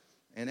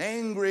 An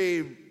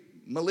angry,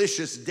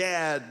 malicious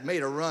dad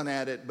made a run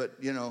at it, but,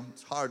 you know,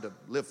 it's hard to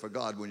live for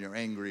God when you're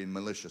angry and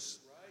malicious.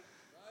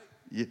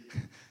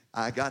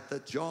 I got the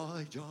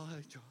joy, joy,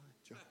 joy.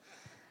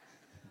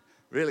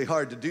 Really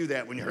hard to do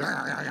that when you're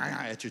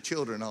at your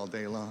children all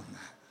day long.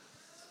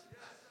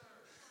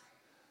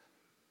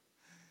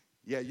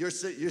 Yeah, you're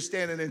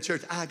standing in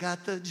church. I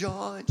got the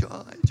joy,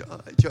 joy, joy,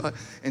 joy.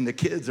 And the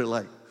kids are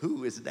like,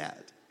 who is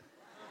that?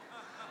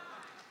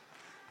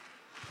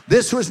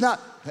 This was not,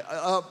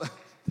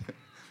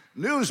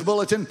 news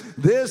bulletin,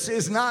 this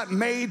is not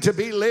made to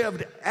be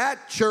lived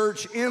at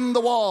church in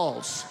the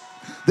walls.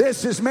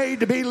 This is made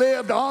to be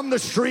lived on the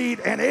street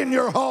and in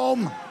your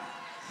home.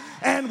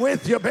 And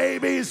with your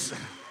babies.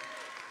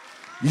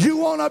 You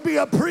want to be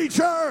a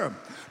preacher?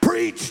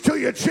 Preach to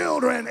your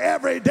children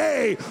every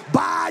day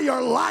by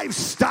your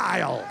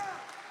lifestyle.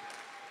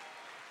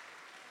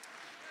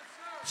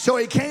 So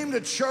he came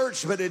to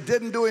church, but it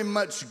didn't do him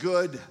much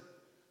good.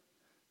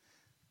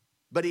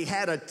 But he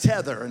had a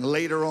tether, and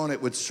later on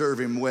it would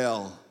serve him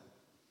well.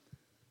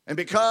 And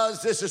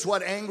because this is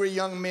what angry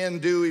young men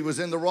do, he was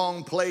in the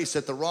wrong place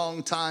at the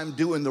wrong time,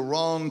 doing the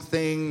wrong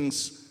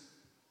things.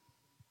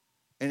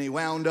 And he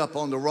wound up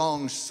on the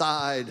wrong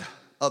side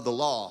of the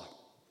law.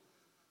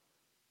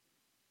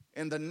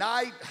 And the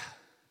night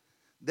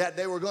that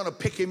they were going to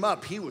pick him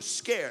up, he was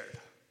scared.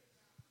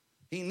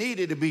 He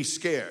needed to be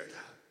scared.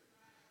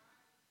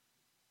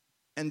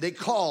 And they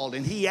called,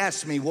 and he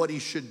asked me what he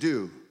should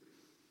do.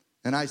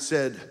 And I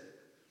said,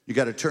 you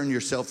got to turn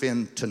yourself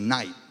in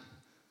tonight.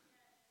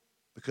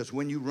 Because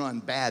when you run,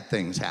 bad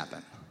things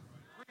happen.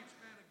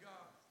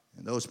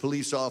 And those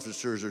police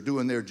officers are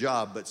doing their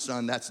job, but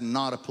son, that's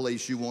not a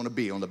place you want to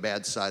be, on the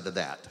bad side of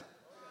that.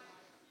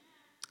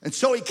 And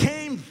so he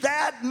came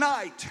that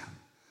night,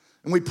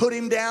 and we put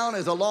him down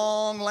as a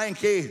long,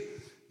 lanky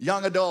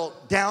young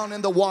adult down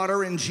in the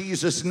water in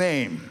Jesus'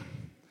 name.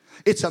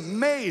 It's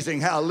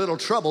amazing how little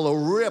trouble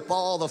will rip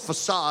all the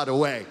facade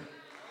away.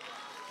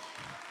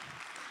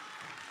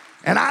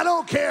 And I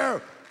don't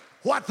care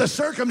what the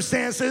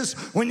circumstances,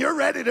 when you're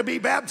ready to be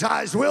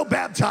baptized, we'll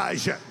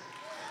baptize you.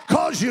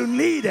 Because you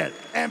need it,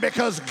 and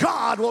because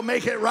God will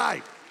make it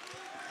right.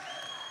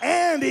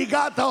 And he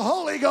got the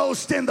Holy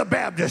Ghost in the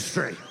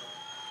baptistry.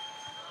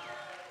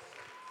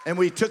 And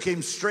we took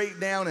him straight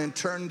down and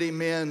turned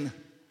him in.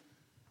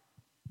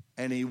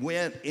 And he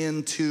went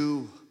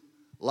into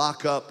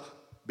lockup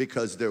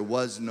because there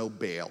was no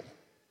bail.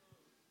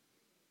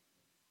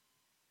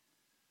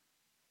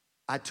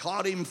 I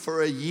taught him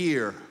for a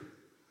year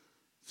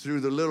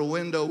through the little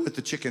window with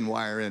the chicken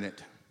wire in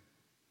it.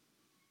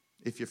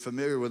 If you're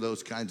familiar with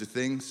those kinds of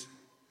things,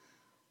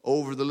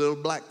 over the little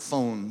black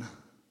phone,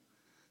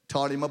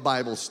 taught him a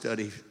Bible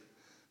study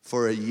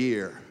for a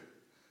year.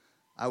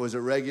 I was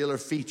a regular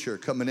feature,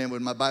 coming in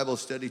with my Bible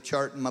study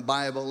chart and my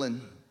Bible and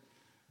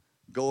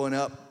going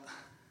up.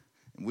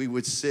 And we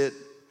would sit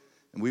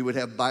and we would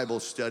have Bible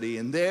study.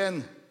 And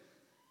then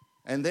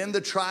the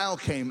trial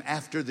came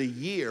after the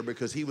year,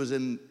 because he was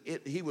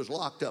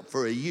locked up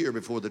for a year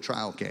before the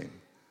trial came.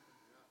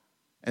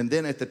 And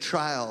then at the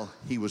trial,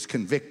 he was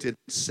convicted,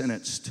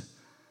 sentenced.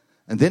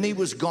 And then he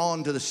was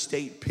gone to the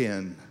state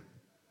pen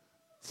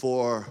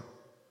for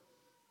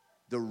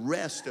the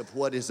rest of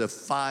what is a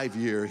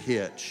 5-year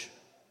hitch.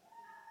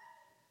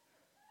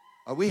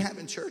 Are we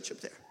having church up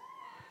there?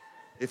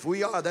 If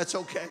we are, that's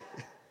okay.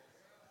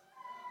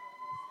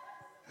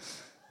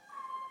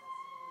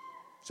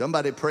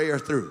 Somebody pray her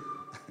through.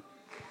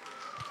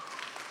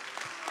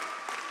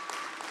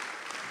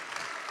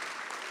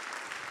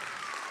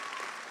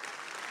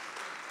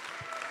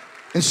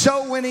 And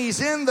so when he's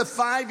in the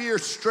 5-year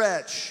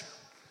stretch,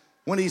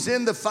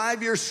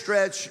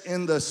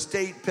 in the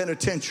state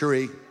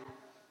penitentiary,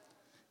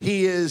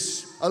 he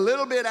is a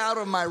little bit out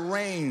of my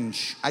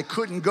range. I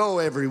couldn't go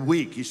every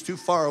week. He's too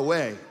far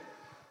away.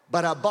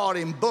 But I bought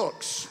him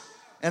books,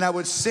 and I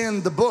would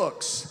send the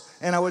books,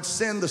 and I would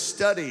send the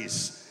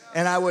studies,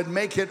 and I would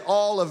make it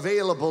all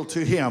available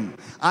to him.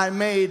 I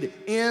made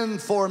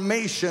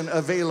information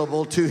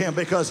available to him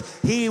because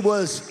he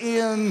was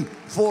in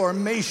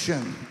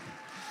formation.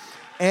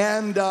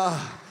 And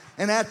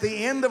at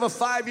the end of a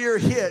 5-year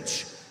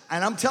hitch,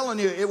 and I'm telling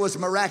you, it was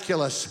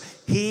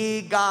miraculous,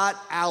 he got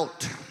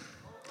out.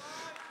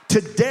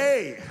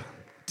 Today,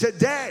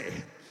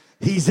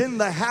 he's in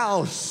the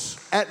house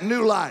at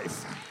New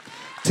Life.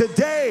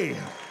 Today,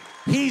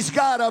 he's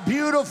got a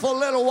beautiful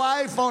little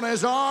wife on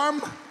his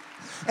arm,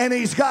 and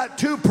he's got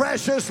 2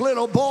 precious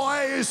little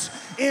boys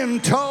in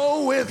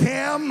tow with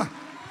him.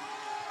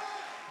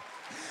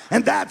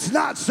 And that's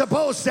not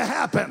supposed to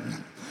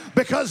happen,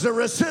 because the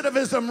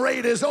recidivism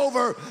rate is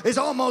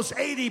almost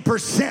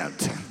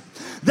 80%.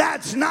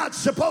 That's not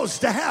supposed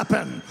to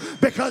happen,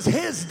 because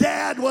his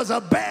dad was a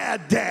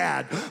bad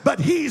dad, but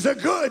he's a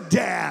good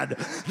dad.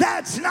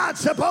 That's not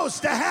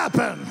supposed to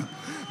happen,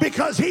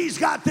 because he's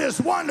got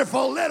this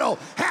wonderful little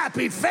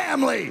happy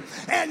family.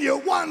 And you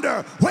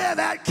wonder where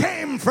that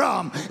came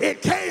from.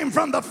 It came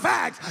from the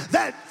fact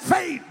that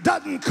fate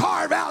doesn't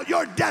carve out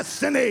your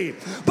destiny,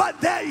 but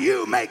that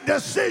you make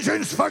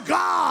decisions for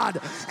God,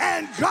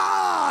 and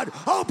God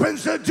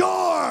opens the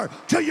door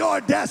to your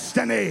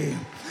destiny.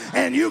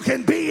 And you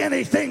can be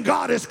anything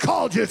God has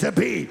called you to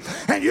be.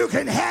 And you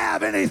can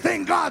have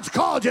anything God's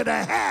called you to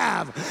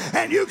have.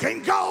 And you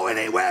can go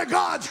anywhere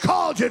God's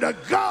called you to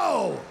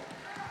go.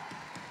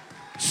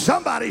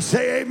 Somebody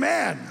say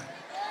amen.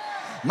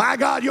 My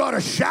God, you ought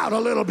to shout a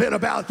little bit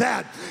about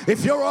that.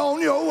 If you're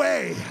on your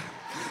way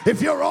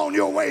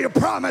to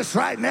promise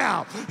right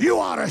now, you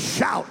ought to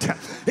shout.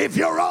 If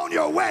you're on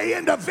your way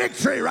into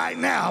victory right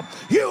now,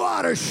 you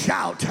ought to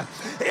shout.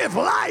 If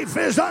life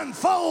is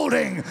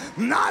unfolding,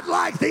 not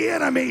like the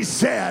enemy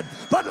said,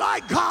 but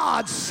like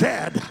God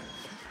said,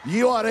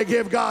 you ought to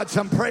give God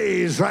some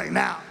praise right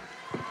now.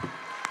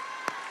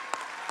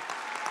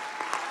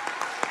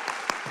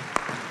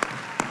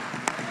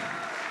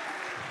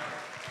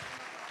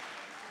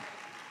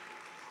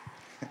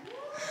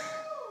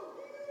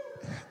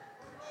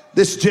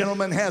 This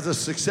gentleman has a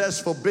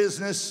successful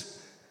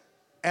business,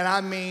 and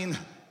I mean,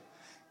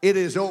 it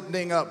is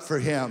opening up for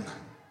him.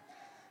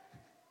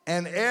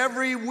 And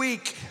every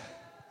week,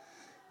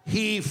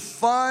 he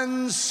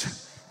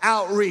funds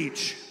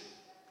outreach,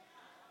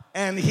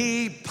 and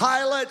he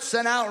pilots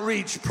an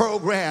outreach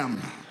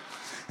program,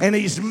 and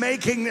he's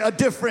making a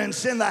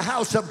difference in the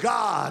house of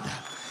God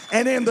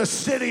and in the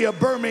city of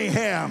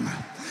Birmingham.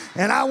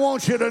 And I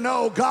want you to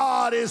know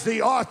God is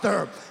the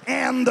author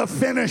and the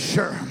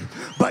finisher.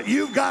 But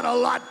you've got a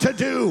lot to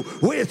do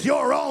with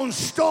your own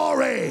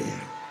story.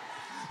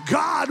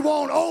 God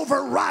won't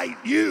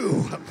overwrite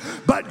you,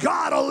 but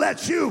God will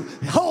let you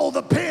hold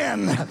the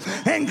pen,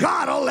 and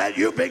God will let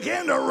you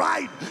begin to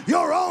write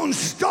your own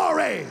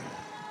story.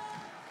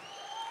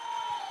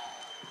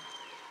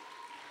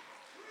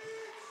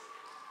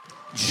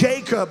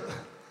 Jacob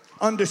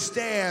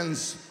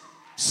understands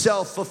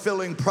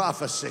self-fulfilling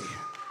prophecy.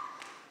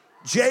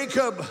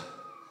 Jacob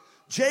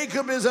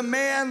is a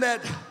man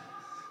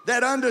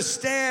that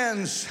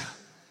understands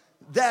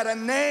that a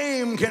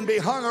name can be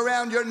hung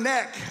around your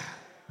neck.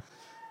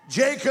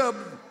 Jacob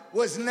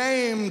was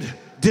named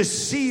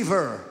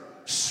deceiver,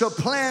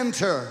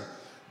 supplanter,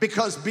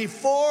 because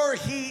before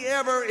he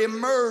ever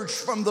emerged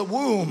from the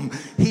womb,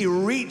 he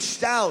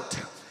reached out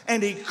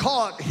and he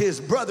caught his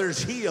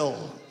brother's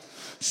heel.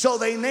 So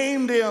they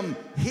named him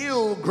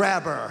heel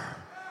grabber,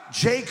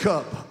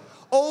 Jacob,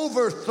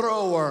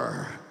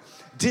 overthrower,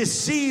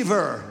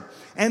 deceiver.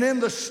 And in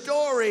the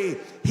story,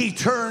 he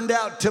turned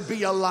out to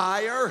be a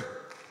liar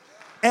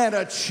and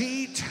a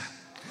cheat.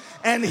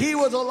 And he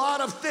was a lot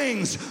of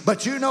things.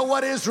 But you know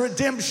what his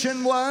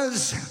redemption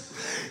was?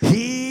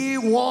 He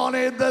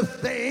wanted the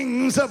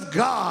things of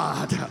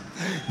God.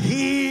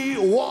 He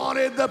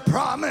wanted the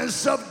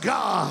promise of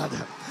God.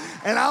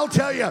 And I'll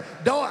tell you,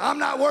 I'm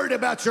not worried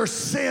about your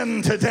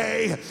sin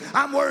today.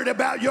 I'm worried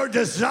about your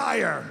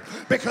desire.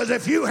 Because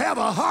if you have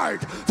a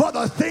heart for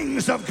the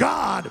things of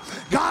God,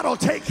 God will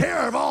take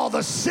care of all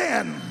the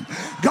sin.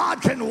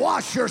 God can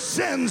wash your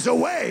sins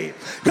away.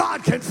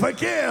 God can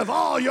forgive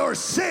all your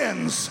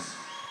sins.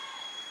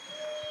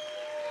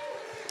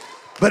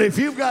 But if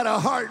you've got a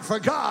heart for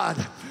God,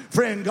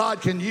 friend,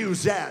 God can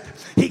use that.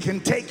 He can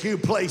take you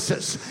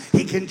places.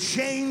 He can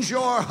change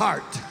your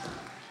heart.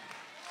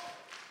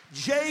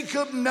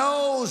 Jacob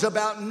knows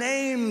about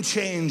name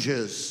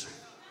changes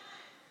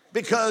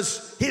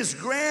because his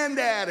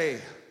granddaddy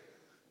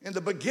in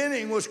the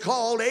beginning was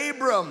called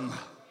Abram.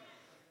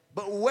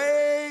 But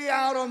way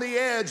out on the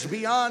edge,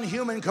 beyond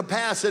human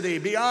capacity,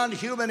 beyond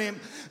human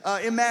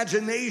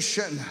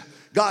imagination,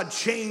 God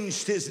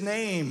changed his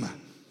name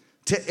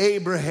to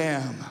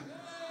Abraham,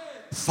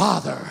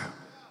 father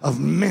of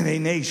many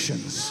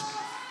nations.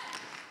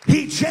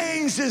 He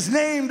changed his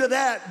name to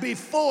that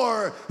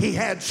before he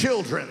had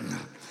children.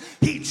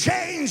 He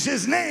changed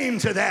his name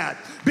to that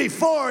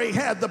before he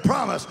had the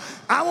promise.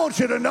 I want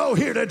you to know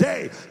here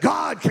today,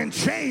 God can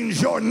change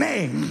your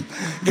name.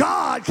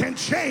 God can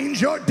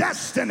change your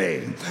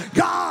destiny.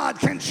 God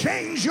can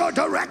change your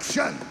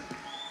direction.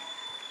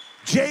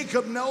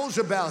 Jacob knows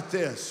about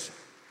this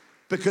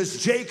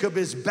because Jacob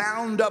is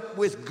bound up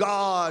with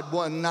God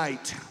one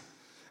night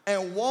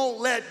and won't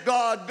let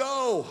God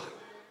go.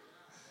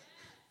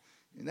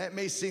 And that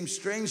may seem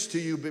strange to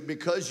you, but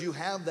because you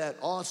have that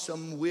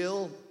awesome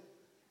will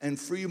and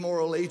free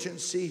moral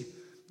agency,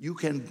 you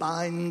can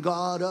bind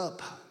God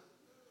up.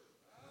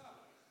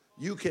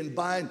 You can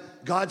bind.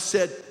 God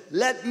said,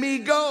 let me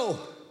go.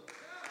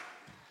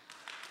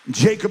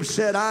 Jacob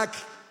said, I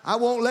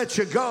won't let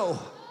you go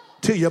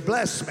till you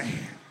bless me.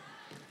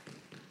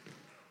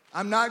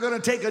 I'm not going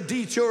to take a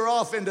detour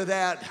off into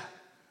that,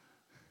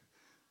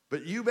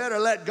 but you better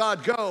let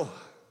God go.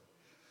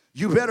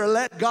 You better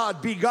let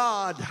God be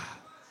God.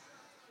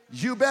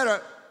 You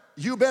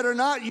better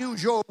not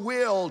use your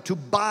will to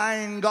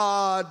bind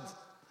God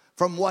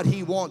from what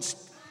he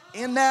wants.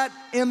 In that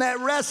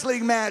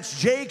wrestling match,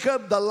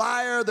 Jacob, the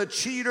liar, the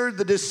cheater,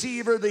 the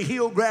deceiver, the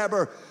heel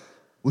grabber,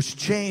 was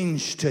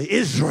changed to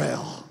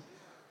Israel.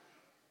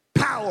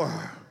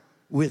 Power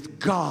with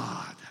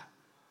God.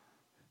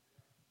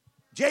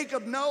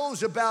 Jacob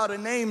knows about a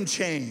name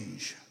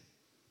change.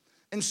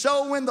 And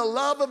so when the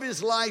love of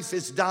his life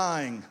is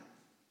dying,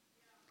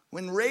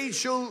 when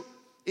Rachel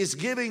is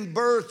giving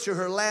birth to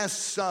her last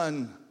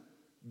son,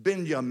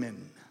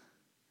 Benjamin,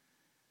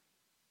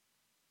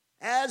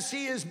 as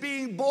he is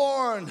being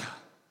born,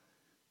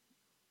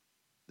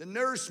 the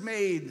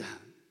nursemaid,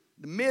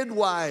 the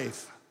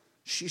midwife,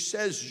 she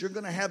says, you're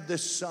going to have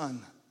this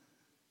son.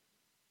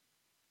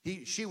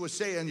 She was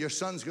saying, your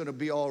son's going to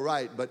be all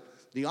right, but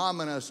the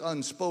ominous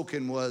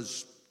unspoken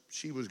was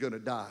she was going to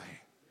die.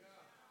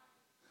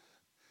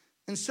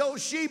 And so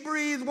she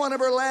breathed one of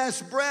her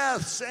last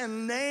breaths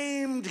and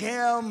named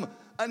him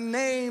a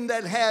name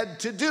that had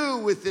to do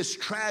with this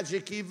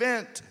tragic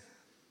event.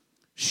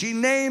 She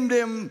named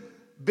him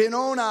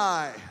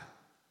Benoni,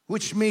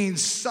 which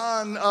means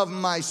son of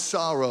my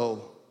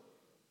sorrow.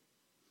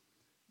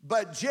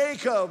 But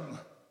Jacob,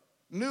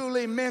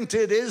 newly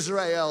minted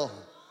Israel,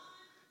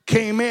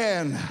 came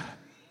in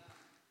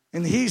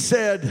and he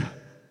said,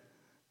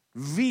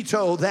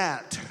 veto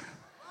that.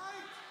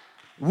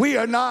 We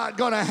are not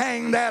going to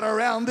hang that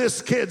around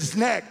this kid's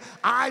neck.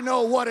 I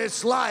know what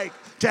it's like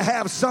to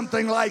have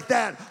something like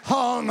that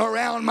hung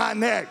around my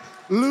neck.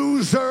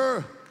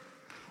 Loser,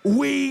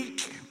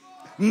 weak,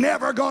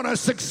 never going to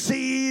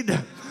succeed,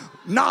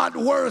 not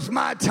worth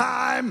my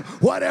time.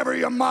 Whatever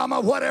your mama,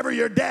 whatever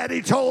your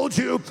daddy told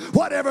you,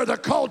 whatever the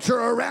culture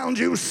around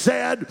you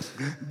said,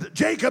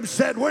 Jacob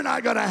said, we're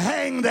not going to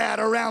hang that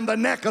around the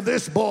neck of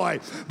this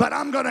boy, but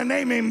I'm going to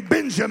name him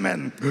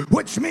Benjamin,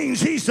 which means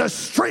he's the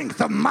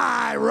strength of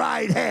my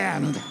right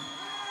hand.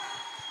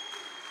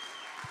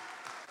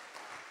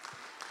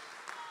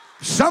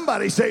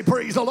 Somebody say,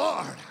 praise the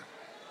Lord.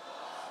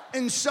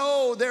 And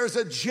so there's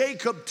a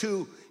Jacob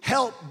to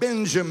help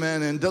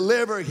Benjamin and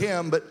deliver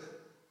him, but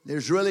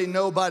there's really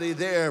nobody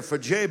there for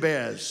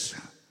Jabez.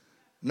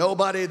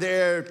 Nobody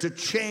there to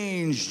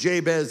change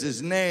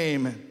Jabez's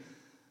name.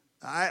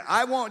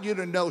 I want you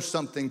to know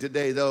something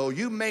today, though.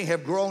 You may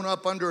have grown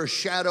up under a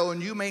shadow,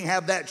 and you may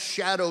have that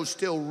shadow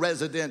still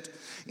resident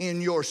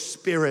in your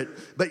spirit,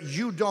 but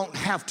you don't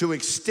have to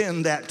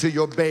extend that to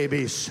your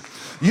babies.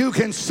 You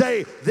can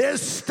say,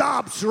 this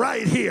stops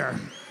right here.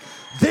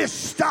 This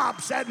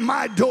stops at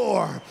my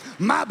door.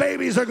 My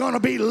babies are going to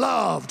be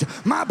loved.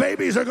 My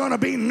babies are going to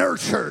be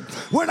nurtured.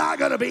 We're not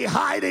going to be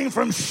hiding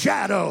from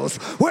shadows.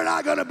 We're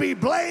not going to be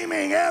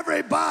blaming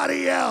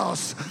everybody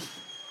else.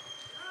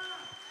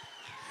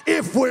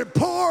 If we're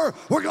poor,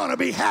 we're going to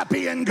be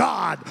happy in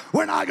God.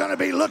 We're not going to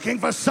be looking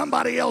for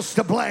somebody else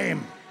to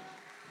blame.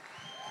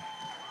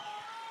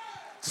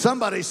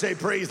 Somebody say,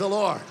 praise the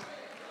Lord.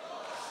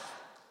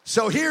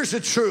 So here's the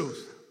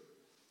truth.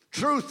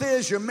 Truth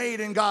is, you're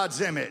made in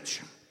God's image.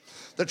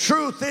 The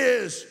truth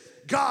is,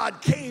 God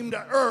came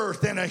to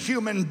earth in a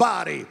human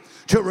body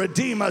to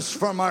redeem us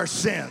from our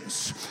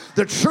sins.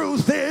 The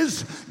truth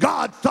is,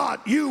 God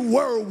thought you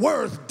were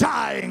worth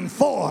dying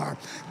for.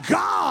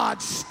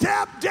 God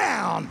stepped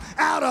down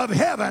out of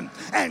heaven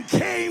and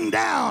came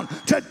down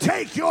to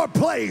take your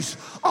place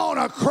on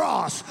a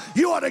cross.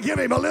 You ought to give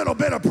him a little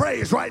bit of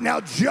praise right now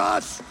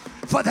just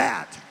for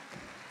that.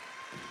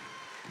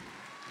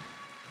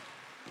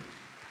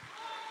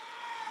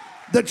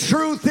 The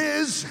truth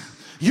is,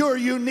 you're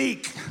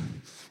unique.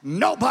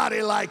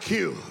 Nobody like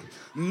you.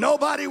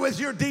 Nobody with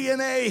your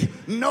DNA,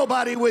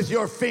 nobody with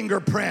your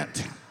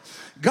fingerprint.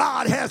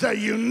 God has a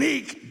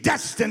unique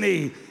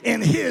destiny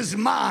in his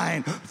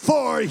mind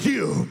for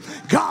you.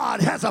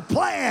 God has a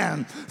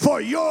plan for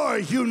your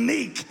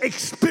unique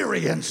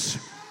experience.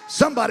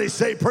 Somebody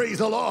say, praise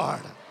the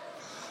Lord.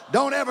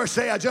 Don't ever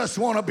say, I just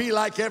want to be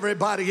like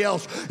everybody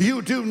else.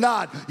 You do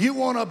not. You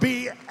want to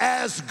be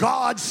as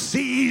God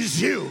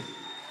sees you.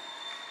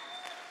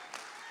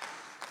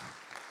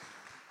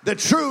 The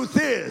truth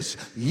is,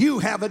 you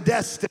have a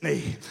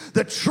destiny.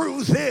 The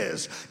truth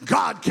is,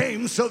 God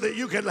came so that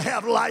you could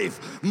have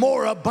life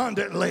more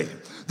abundantly.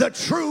 The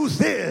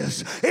truth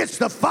is, it's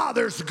the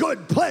Father's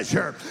good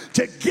pleasure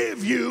to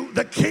give you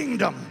the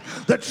kingdom.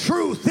 The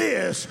truth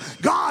is,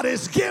 God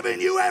has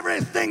given you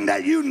everything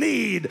that you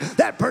need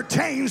that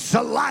pertains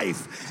to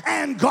life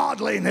and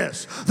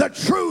godliness. The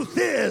truth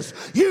is,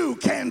 you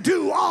can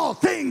do all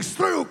things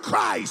through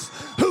Christ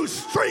who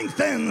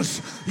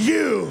strengthens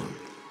you.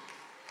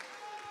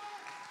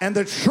 And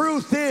the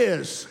truth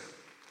is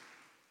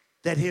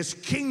that his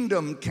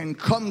kingdom can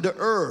come to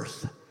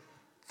earth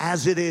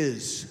as it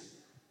is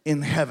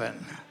in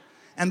heaven.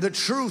 And the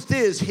truth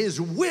is his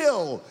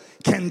will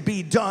can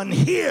be done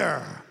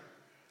here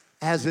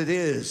as it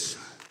is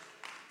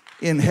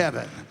in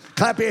heaven.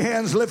 Clap your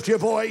hands, lift your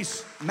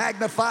voice,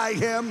 magnify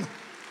him.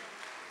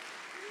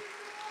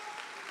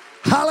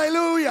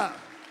 Hallelujah.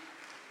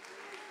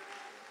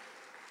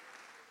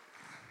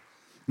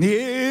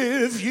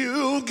 If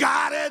you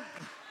got it,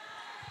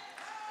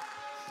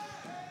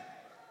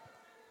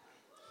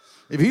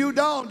 if you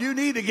don't, you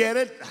need to get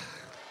it.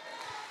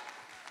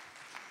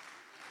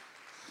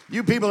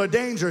 You people are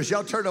dangerous.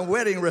 Y'all turn a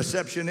wedding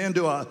reception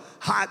into a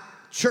hot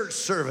church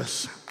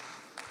service.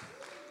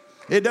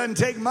 It doesn't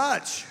take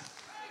much.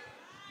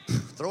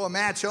 Throw a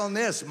match on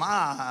this.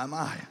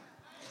 My.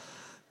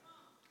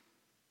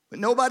 But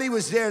nobody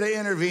was there to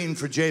intervene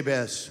for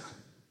Jabez.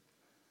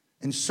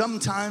 And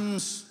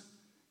sometimes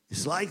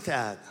it's like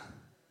that.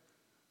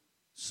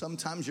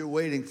 Sometimes you're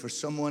waiting for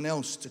someone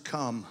else to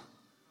come.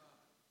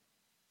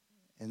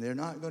 And they're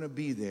not going to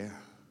be there.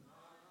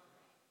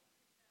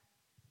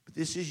 But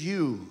this is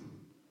you.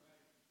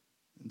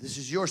 This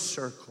is your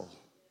circle.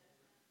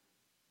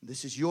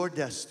 This is your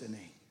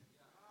destiny.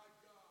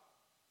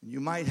 You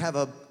might have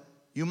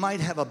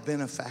a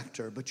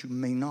benefactor, but you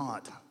may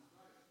not.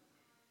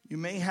 You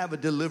may have a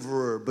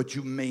deliverer, but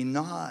you may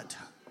not.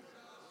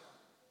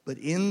 But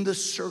in the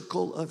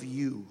circle of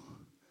you,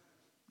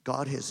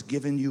 God has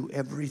given you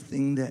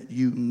everything that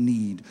you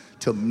need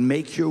to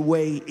make your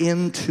way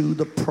into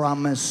the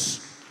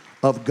promise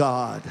of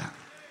God.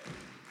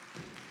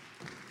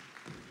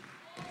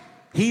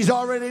 He's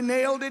already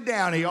nailed it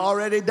down. He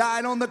already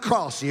died on the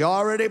cross. He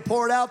already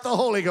poured out the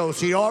Holy Ghost.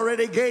 He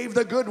already gave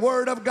the good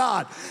word of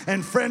God.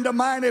 And friend of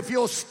mine, if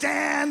you'll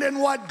stand in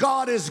what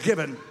God has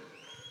given.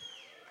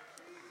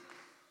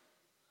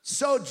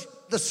 So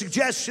the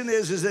suggestion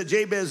is that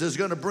Jabez is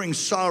going to bring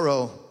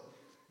sorrow.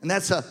 And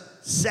that's a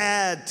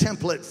sad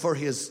template for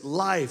his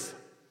life.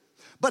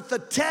 But the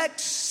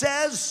text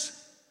says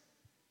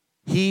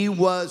he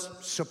was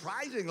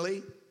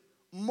surprisingly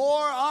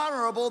more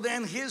honorable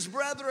than his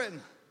brethren.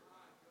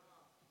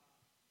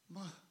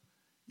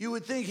 You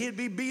would think he'd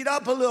be beat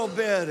up a little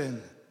bit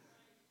and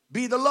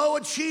be the low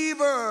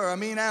achiever. I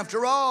mean,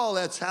 after all,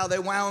 that's how they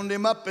wound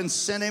him up and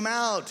sent him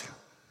out.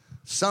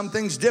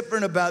 Something's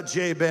different about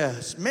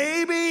Jabez.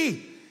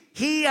 Maybe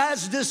he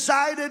has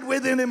decided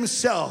within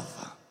himself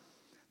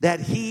that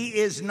he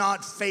is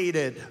not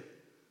fated,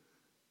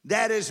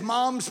 that his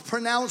mom's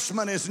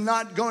pronouncement is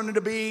not going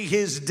to be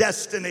his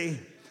destiny.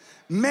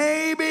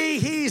 Maybe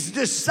he's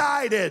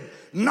decided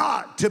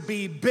not to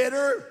be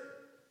bitter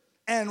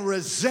and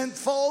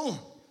resentful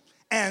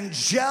and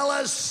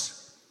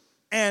jealous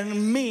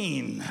and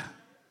mean.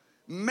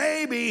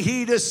 Maybe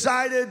he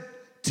decided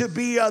to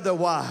be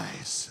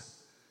otherwise.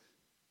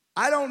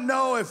 I don't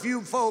know if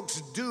you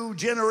folks do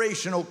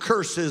generational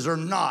curses or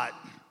not.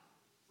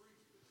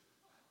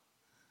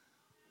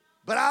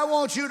 But I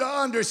want you to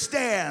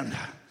understand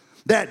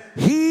that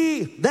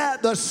he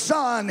that the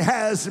Son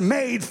has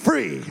made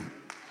free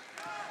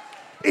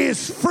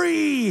is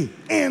free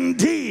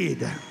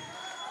indeed.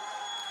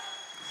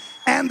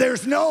 And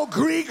there's no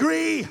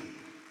gree-gree,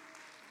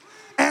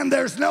 and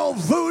there's no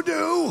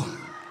voodoo,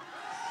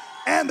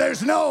 and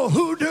there's no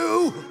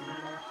hoodoo,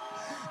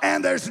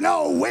 and there's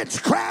no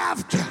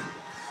witchcraft,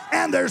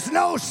 and there's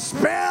no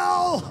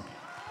spell,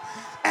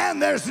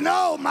 and there's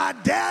no my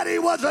daddy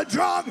was a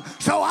drunk,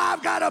 so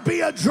I've got to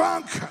be a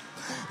drunk.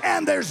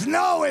 And there's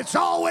no, it's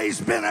always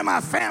been in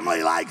my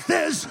family like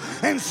this,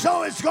 and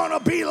so it's going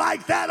to be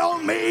like that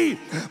on me.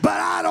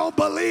 But I don't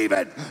believe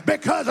it,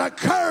 because a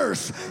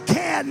curse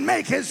can't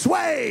make its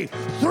way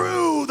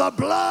through the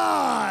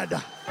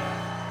blood.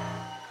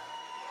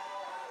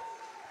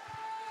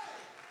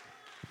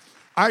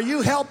 Are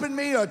you helping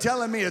me or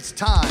telling me it's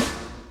time?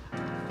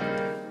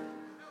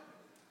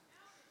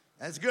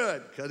 That's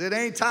good, because it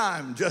ain't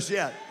time just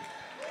yet.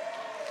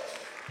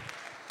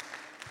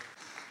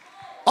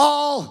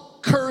 All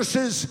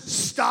curses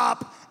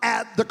stop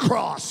at the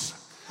cross.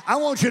 I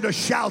want you to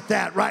shout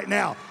that right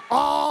now.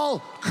 All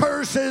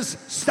curses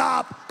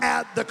stop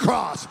at the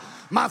cross.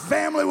 My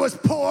family was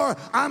poor,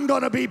 I'm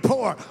gonna be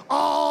poor.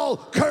 All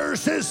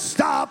curses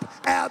stop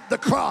at the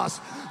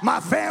cross. My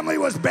family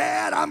was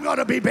bad, I'm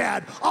gonna be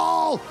bad.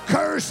 All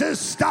curses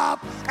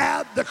stop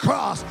at the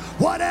cross.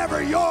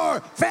 Whatever your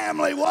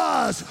family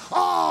was,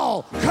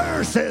 all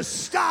curses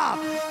stop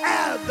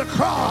at the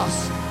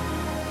cross.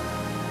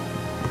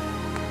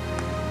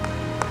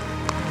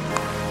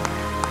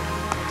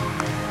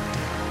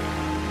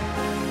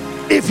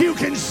 If you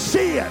can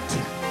see it,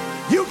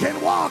 you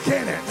can walk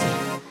in it.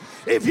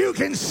 If you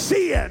can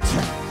see it,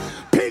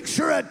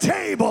 picture a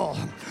table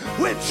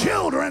with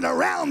children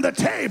around the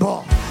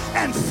table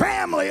and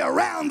family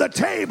around the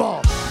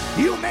table.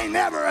 You may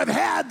never have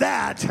had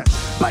that,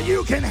 but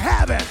you can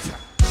have it.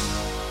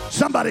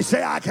 Somebody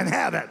say, I can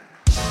have it.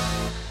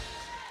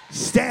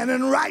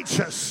 Standing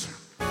righteous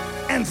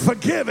and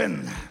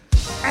forgiven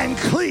and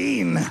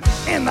clean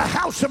in the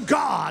house of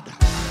God.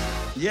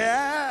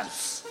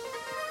 Yes.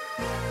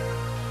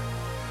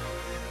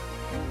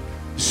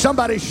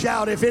 Somebody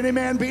shout, if any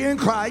man be in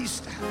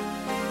Christ,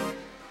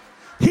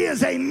 he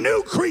is a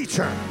new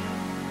creature.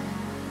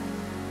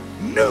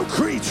 New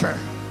creature.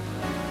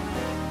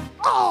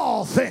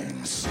 All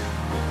things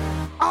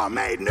are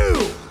made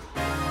new.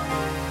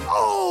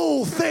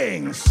 Old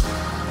things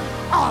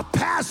are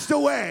passed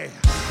away.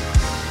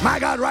 My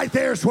God, right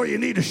there is where you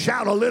need to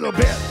shout a little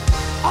bit.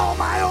 All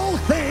my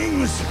old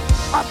things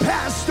are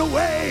passed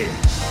away.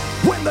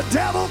 When the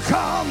devil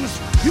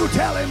comes, you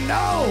tell him,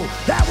 no,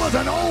 that was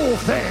an old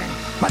thing.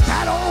 But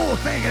that old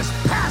thing is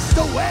passed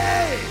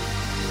away.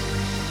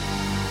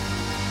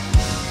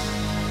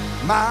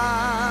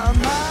 My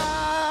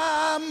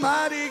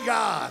mighty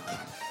God.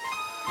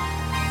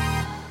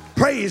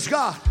 Praise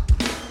God.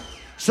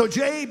 So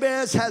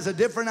Jabez has a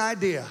different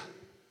idea.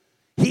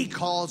 He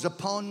calls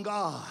upon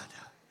God.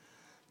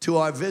 To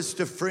our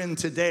visitor friend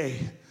today,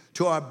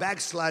 to our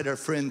backslider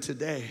friend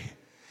today,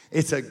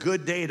 it's a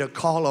good day to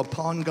call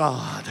upon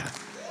God.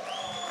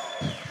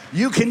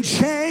 You can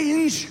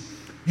change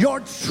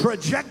your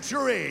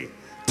trajectory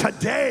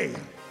today.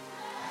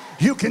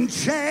 You can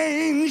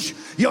change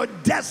your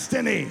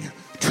destiny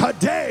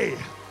today.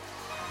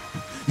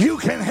 You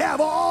can have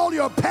all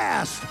your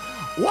past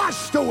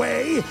washed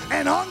away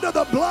and under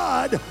the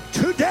blood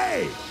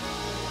today.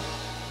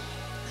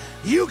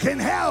 You can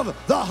have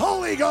the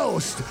Holy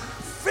Ghost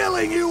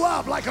filling you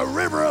up like a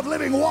river of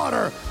living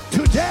water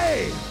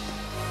today.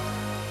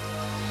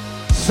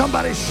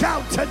 Somebody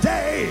shout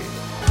today.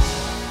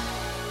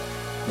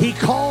 He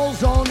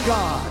calls on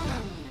God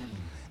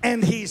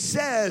and he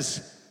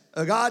says,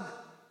 God,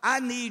 I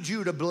need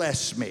you to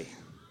bless me.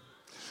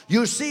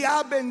 You see,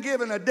 I've been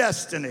given a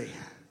destiny.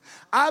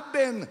 I've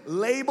been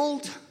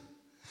labeled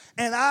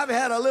and I've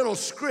had a little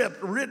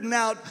script written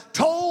out,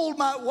 told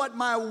what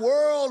my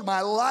world,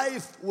 my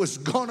life was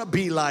gonna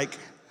be like.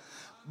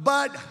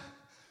 But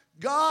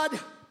God,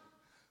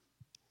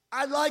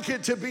 I'd like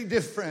it to be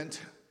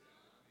different.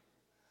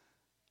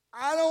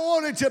 I don't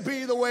want it to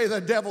be the way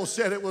the devil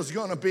said it was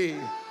going to be.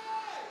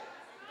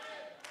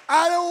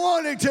 I don't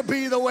want it to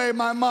be the way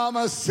my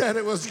mama said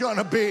it was going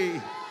to be.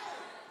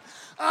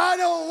 I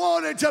don't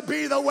want it to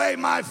be the way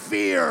my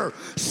fear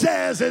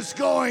says it's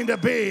going to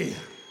be.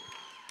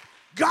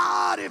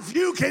 God, if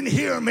you can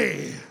hear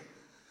me,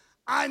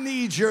 I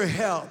need your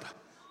help.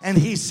 And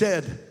he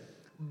said,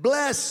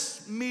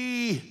 bless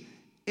me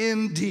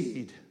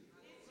indeed.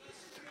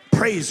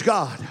 Praise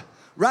God.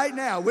 Right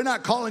now, we're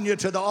not calling you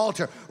to the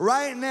altar.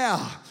 Right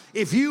now,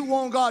 if you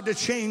want God to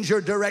change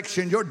your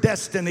direction, your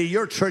destiny,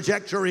 your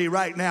trajectory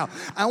right now,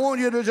 I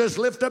want you to just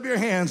lift up your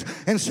hands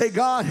and say,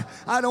 God,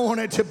 I don't want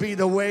it to be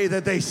the way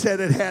that they said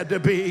it had to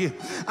be.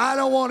 I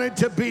don't want it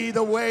to be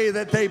the way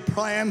that they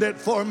planned it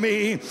for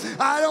me.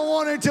 I don't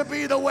want it to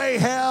be the way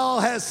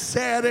hell has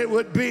said it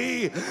would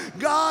be.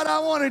 God, I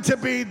want it to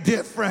be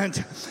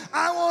different.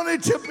 I want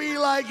it to be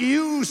like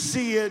you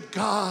see it,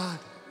 God.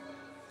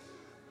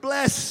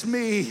 Bless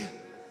me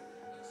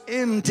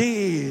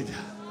indeed.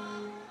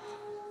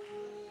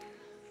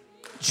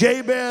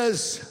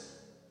 Jabez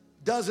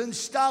doesn't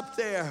stop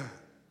there,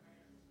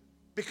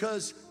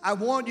 because I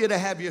want you to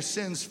have your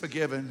sins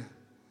forgiven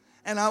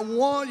and I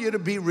want you to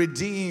be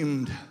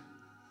redeemed.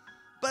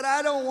 But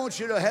I don't want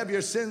you to have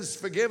your sins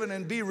forgiven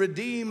and be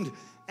redeemed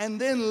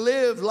and then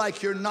live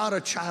like you're not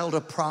a child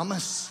of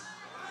promise.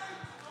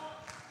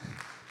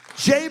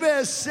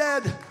 Jabez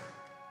said,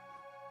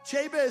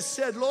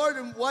 Lord,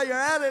 and while you're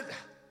at it,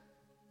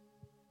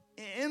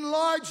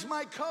 enlarge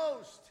my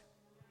coast.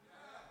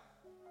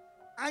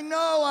 I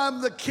know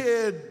I'm the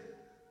kid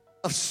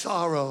of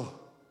sorrow,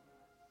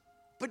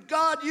 but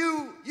God,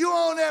 you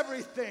own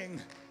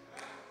everything.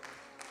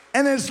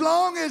 And as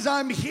long as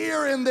I'm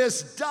here in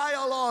this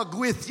dialogue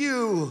with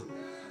you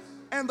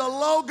and the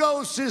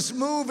Logos is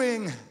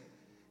moving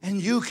and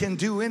you can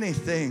do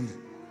anything,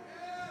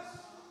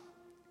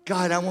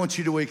 God, I want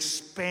you to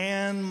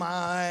expand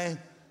my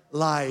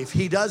life.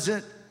 He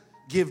doesn't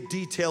give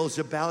details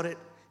about it.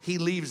 He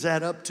leaves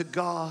that up to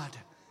God.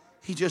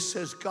 He just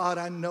says, God,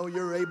 I know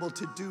you're able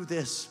to do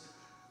this.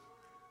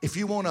 if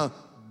you want a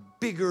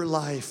bigger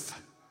life,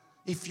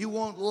 if you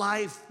want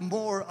life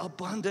more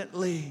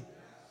abundantly,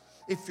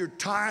 if you're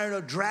tired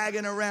of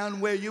dragging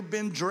around where you've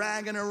been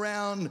dragging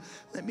around,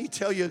 let me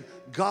tell you,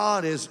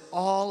 God is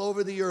all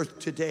over the earth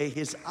today.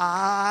 His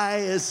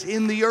eye is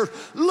in the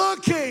earth,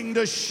 looking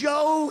to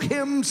show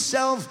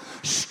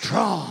himself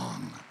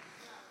strong.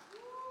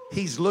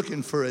 He's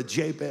looking for a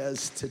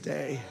Jabez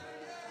today.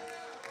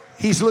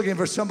 He's looking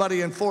for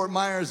somebody in Fort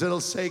Myers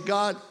that'll say,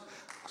 God,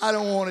 I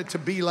don't want it to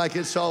be like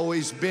it's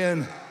always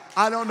been.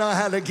 I don't know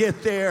how to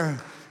get there,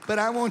 but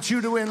I want you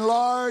to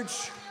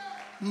enlarge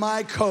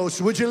my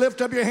coast. Would you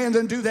lift up your hands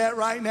and do that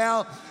right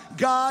now?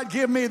 God,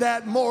 give me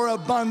that more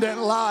abundant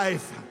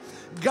life.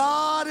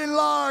 God,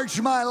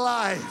 enlarge my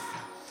life.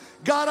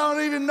 God, I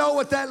don't even know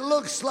what that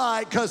looks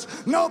like because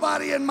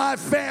nobody in my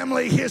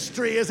family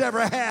history has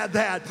ever had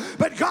that.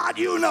 But God,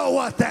 you know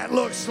what that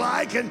looks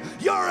like, and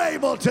you're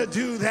able to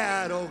do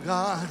that, oh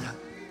God.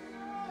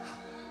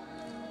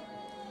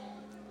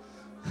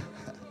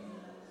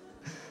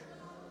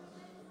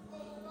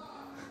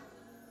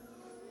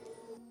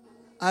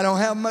 I don't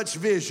have much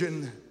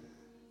vision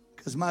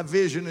because my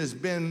vision has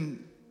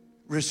been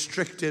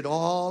restricted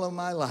all of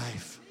my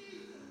life.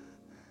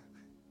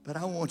 But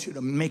I want you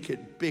to make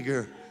it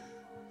bigger.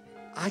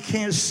 I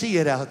can't see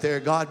it out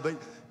there, God,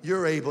 but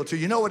you're able to.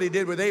 You know what he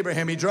did with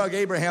Abraham? He drug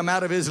Abraham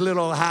out of his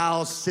little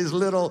house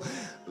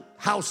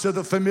of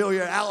the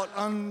familiar, out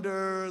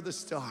under the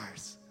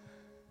stars.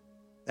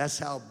 That's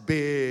how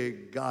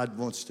big God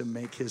wants to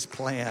make his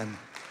plan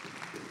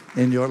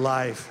in your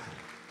life.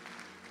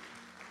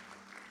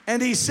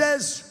 And he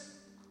says,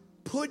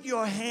 put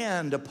your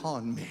hand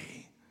upon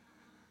me.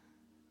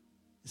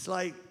 It's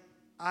like,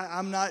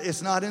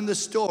 it's not in the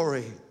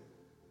story,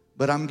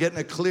 but I'm getting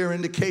a clear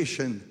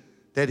indication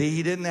that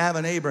he didn't have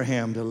an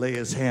Abraham to lay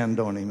his hand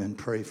on him and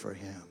pray for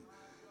him.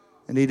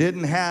 And he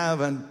didn't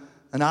have an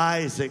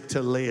Isaac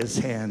to lay his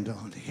hand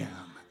on him.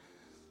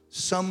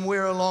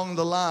 Somewhere along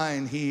the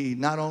line, he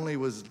not only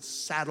was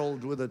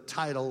saddled with a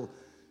title,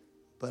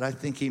 but I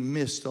think he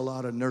missed a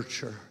lot of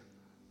nurture.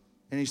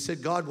 And he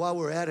said, God, while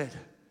we're at it,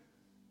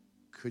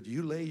 could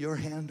you lay your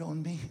hand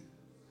on me?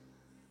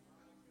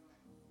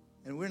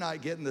 And we're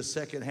not getting the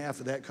second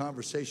half of that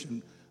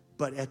conversation,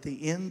 but at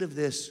the end of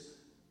this,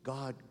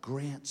 God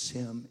grants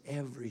him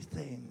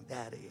everything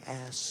that he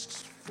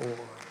asks for.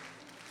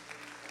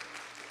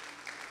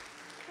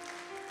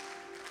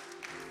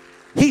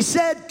 He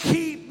said,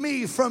 keep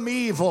me from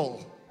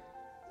evil.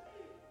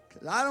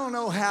 'Cause I don't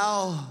know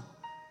how.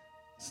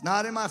 It's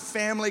not in my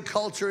family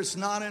culture. It's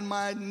not in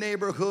my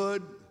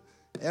neighborhood.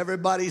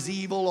 Everybody's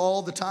evil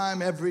all the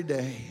time, every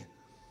day.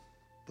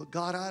 But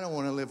God, I don't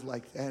want to live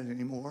like that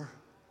anymore.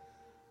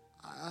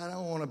 I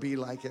don't want to be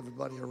like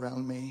everybody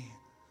around me.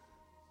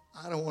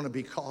 I don't want to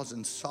be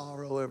causing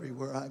sorrow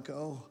everywhere I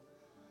go.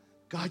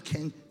 God,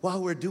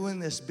 while we're doing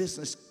this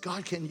business,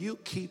 God, can you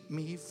keep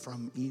me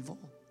from evil?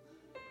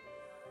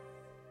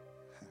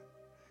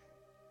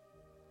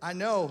 I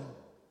know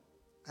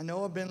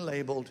I've been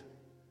labeled,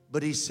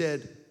 but he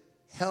said,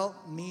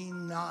 help me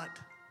not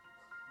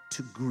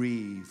to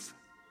grieve.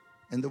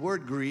 And the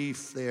word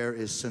grief there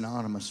is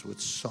synonymous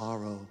with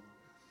sorrow.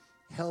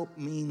 Help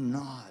me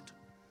not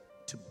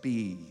to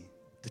be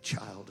the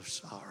child of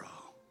sorrow.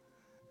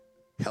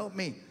 Help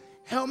me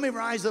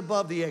rise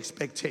above the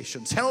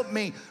expectations. Help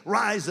me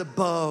rise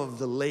above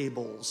the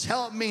labels.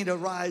 Help me to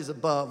rise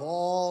above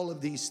all of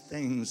these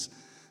things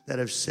that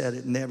have said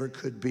it never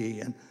could be.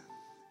 And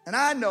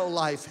I know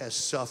life has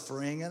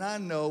suffering, and I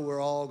know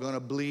we're all going to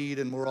bleed,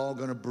 and we're all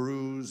going to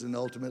bruise, and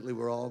ultimately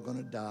we're all going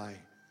to die.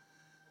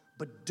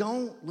 But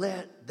don't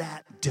let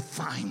that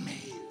define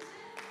me.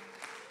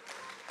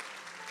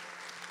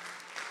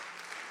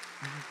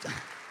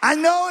 I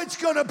know it's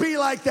going to be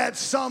like that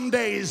some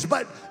days,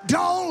 but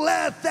don't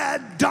let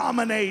that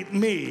dominate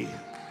me.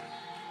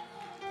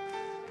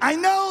 I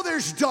know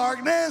there's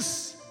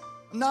darkness.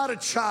 I'm not a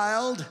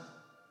child,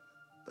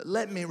 but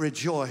let me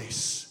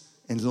rejoice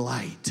in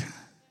light.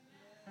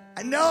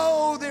 I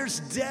know there's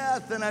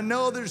death and I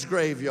know there's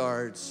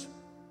graveyards,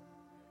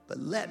 but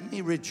let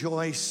me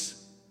rejoice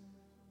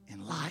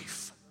in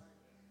life,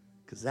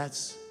 because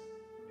that's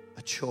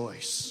a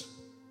choice.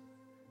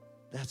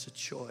 That's a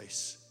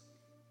choice.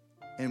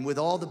 And with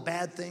all the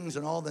bad things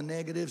and all the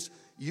negatives,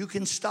 you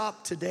can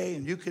stop today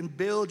and you can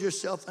build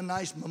yourself a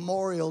nice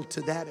memorial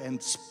to that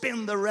and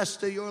spend the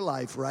rest of your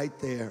life right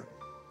there.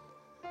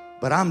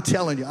 But I'm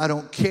telling you, I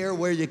don't care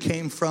where you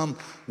came from,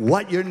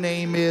 what your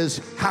name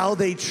is, how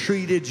they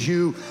treated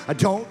you. I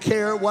don't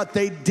care what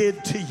they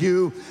did to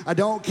you. I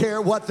don't care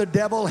what the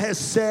devil has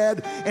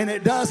said. And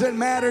it doesn't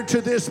matter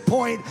to this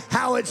point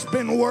how it's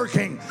been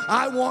working.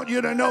 I want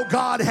you to know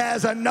God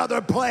has another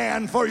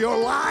plan for your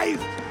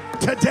life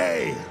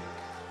today.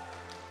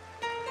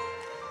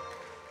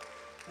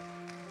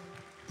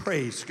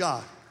 Praise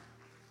God.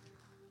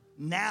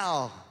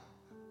 Now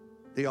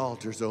the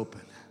altar's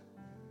open.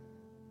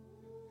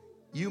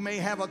 You may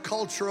have a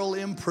cultural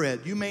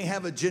imprint. You may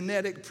have a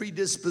genetic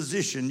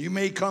predisposition. You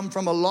may come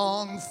from a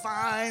long,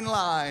 fine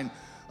line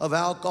of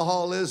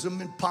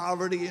alcoholism and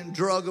poverty and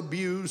drug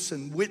abuse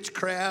and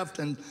witchcraft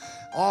and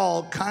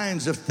all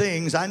kinds of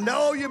things. I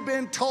know you've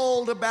been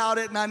told about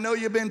it, and I know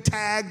you've been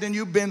tagged and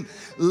you've been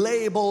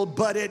labeled,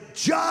 but it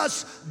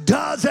just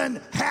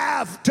doesn't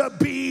have to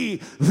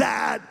be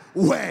that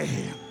way.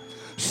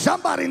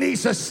 Somebody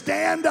needs to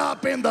stand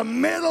up in the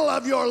middle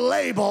of your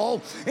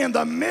label, in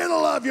the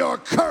middle of your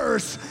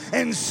curse,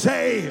 and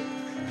say,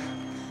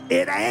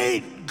 it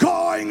ain't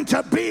going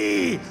to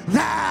be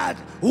that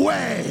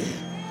way.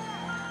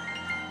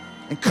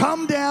 And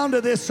come down to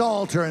this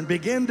altar and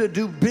begin to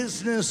do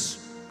business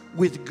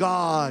with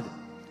God.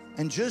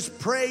 And just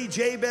pray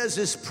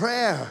Jabez's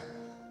prayer.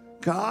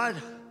 God,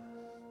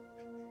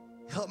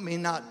 help me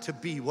not to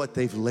be what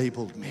they've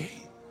labeled me.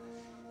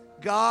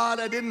 God,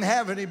 I didn't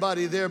have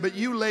anybody there, but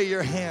you lay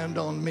your hand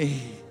on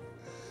me.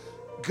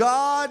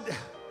 God,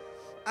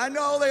 I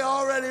know they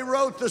already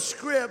wrote the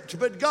script,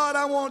 but God,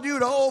 I want you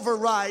to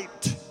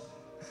overwrite.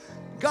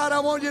 God, I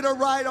want you to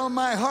write on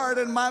my heart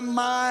and my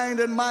mind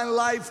and my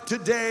life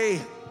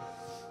today.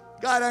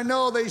 God, I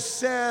know they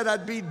said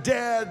I'd be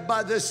dead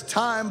by this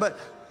time, but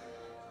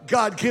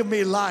God, give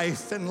me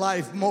life and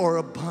life more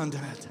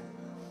abundant.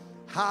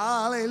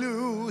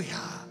 Hallelujah.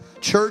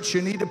 Church,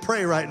 you need to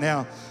pray right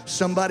now.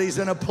 Somebody's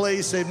in a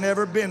place they've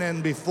never been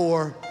in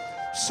before.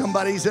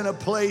 Somebody's in a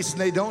place and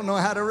they don't know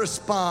how to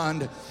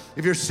respond.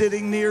 If you're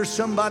sitting near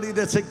somebody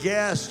that's a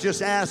guest,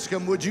 just ask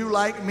them, would you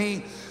like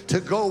me to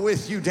go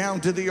with you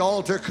down to the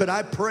altar? Could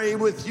I pray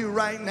with you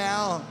right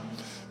now?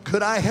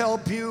 Could I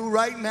help you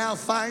right now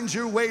find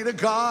your way to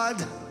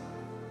God?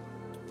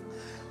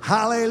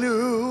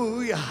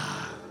 Hallelujah.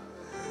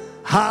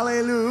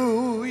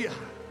 Hallelujah.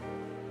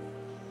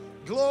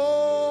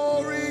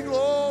 Glory,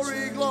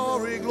 glory,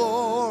 glory,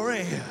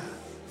 glory.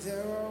 There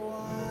are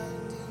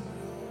winding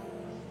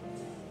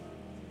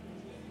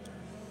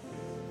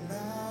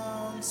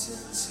roads,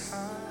 mountains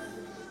high.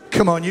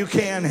 Come on, you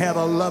can have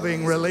a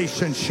loving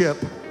relationship.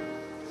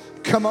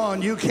 Come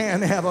on, you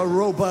can have a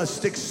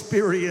robust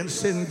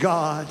experience in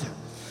God.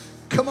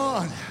 Come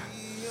on.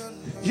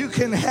 You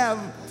can have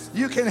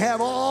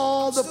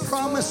all the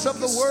promise of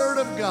the Word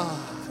of God.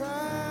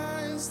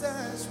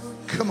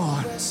 Come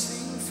on.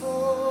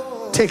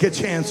 Take a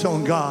chance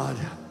on God.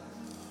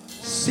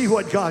 See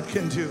what God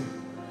can do.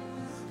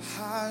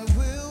 I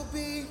will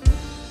be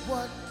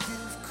what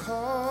you've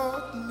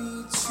called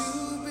me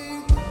to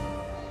be.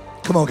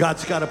 Come on,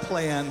 God's got a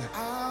plan.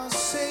 I'll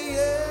say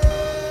yes.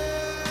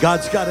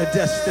 God's got a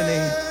destiny.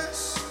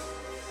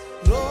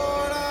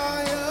 Lord,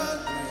 I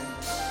agree.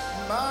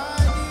 My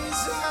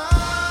desire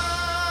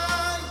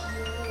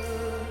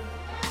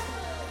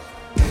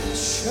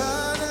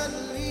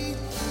eternally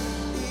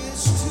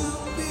is to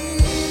be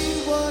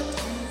what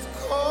you've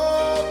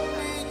called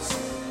me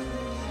to.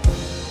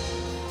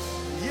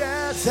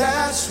 Yes,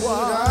 That's what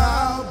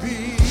I'll be.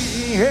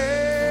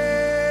 Hey.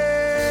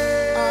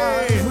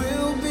 I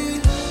will be.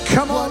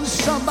 Come on,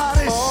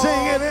 somebody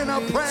sing it in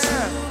a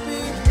prayer.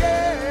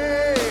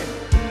 Yeah.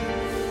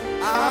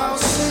 I'll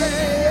say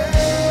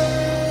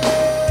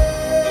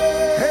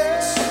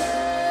yes.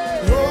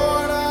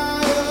 Lord,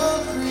 I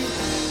agree.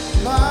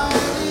 My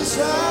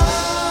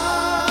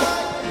desire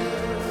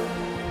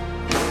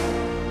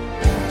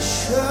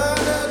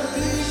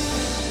eternally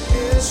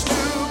is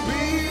to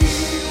be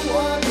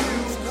what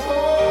you've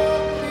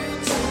called me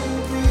to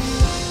be.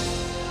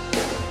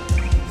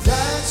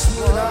 That's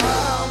what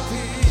I'll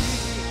be.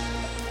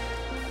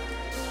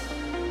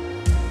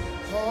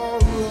 All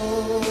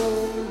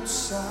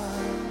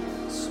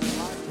roadsides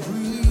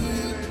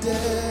read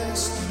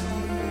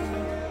destiny.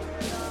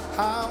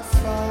 I'll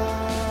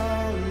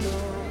follow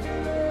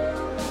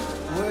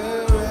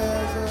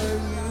wherever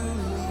you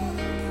lead.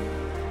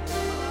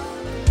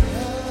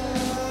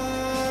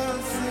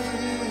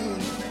 Nothing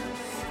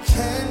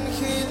can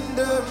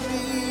hinder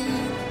me,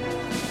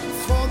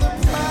 for the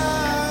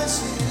prize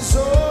is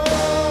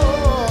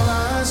all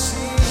I see.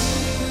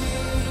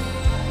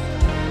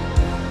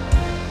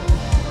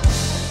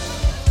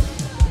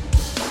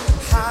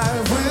 I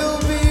will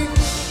be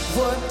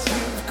what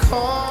you've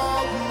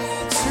called me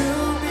to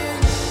be.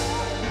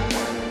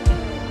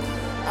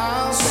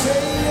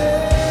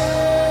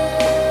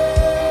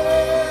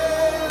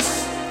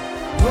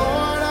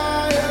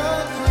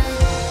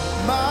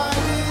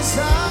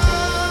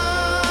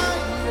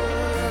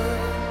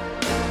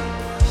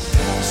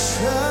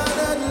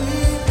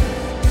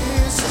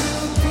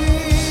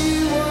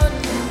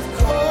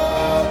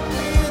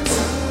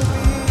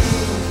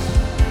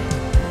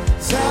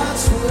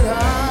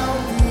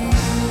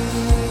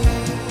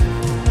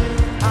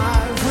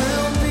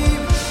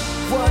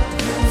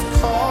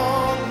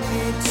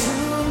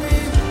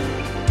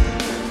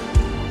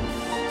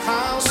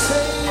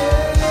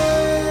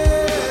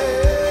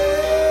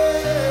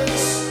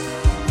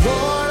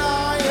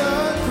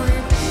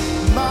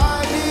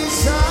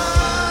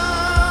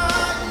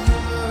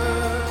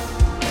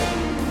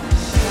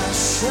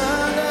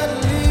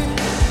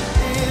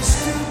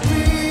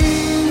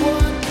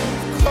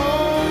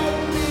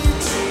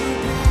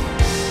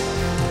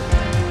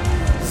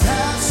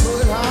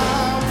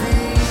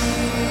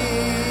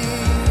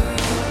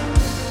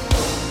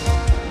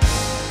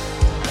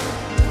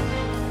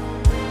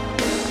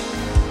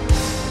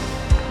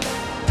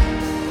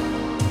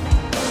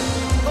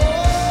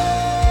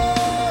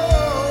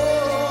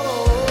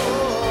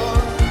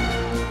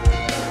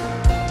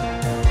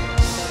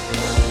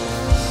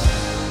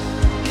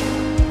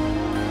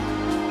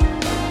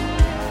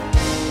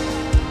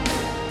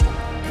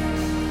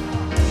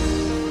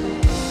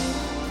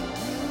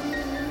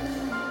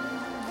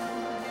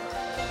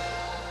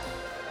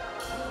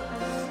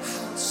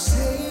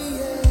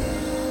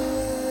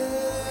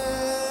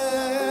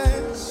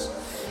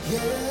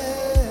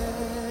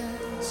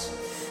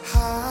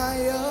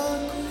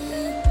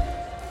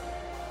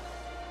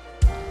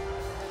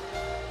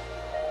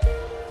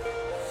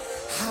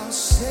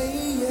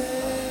 say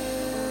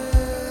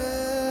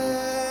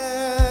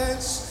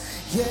yes,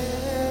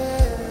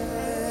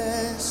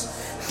 yes,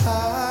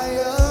 I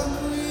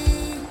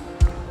agree.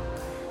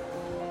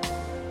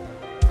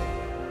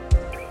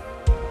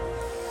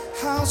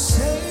 I'll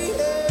say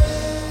yes,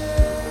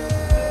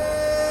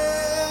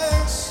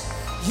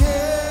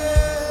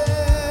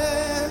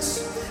 yes,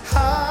 I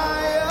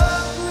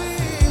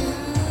agree.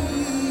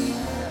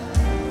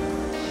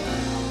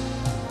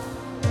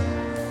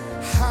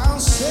 I'll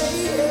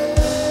say yes.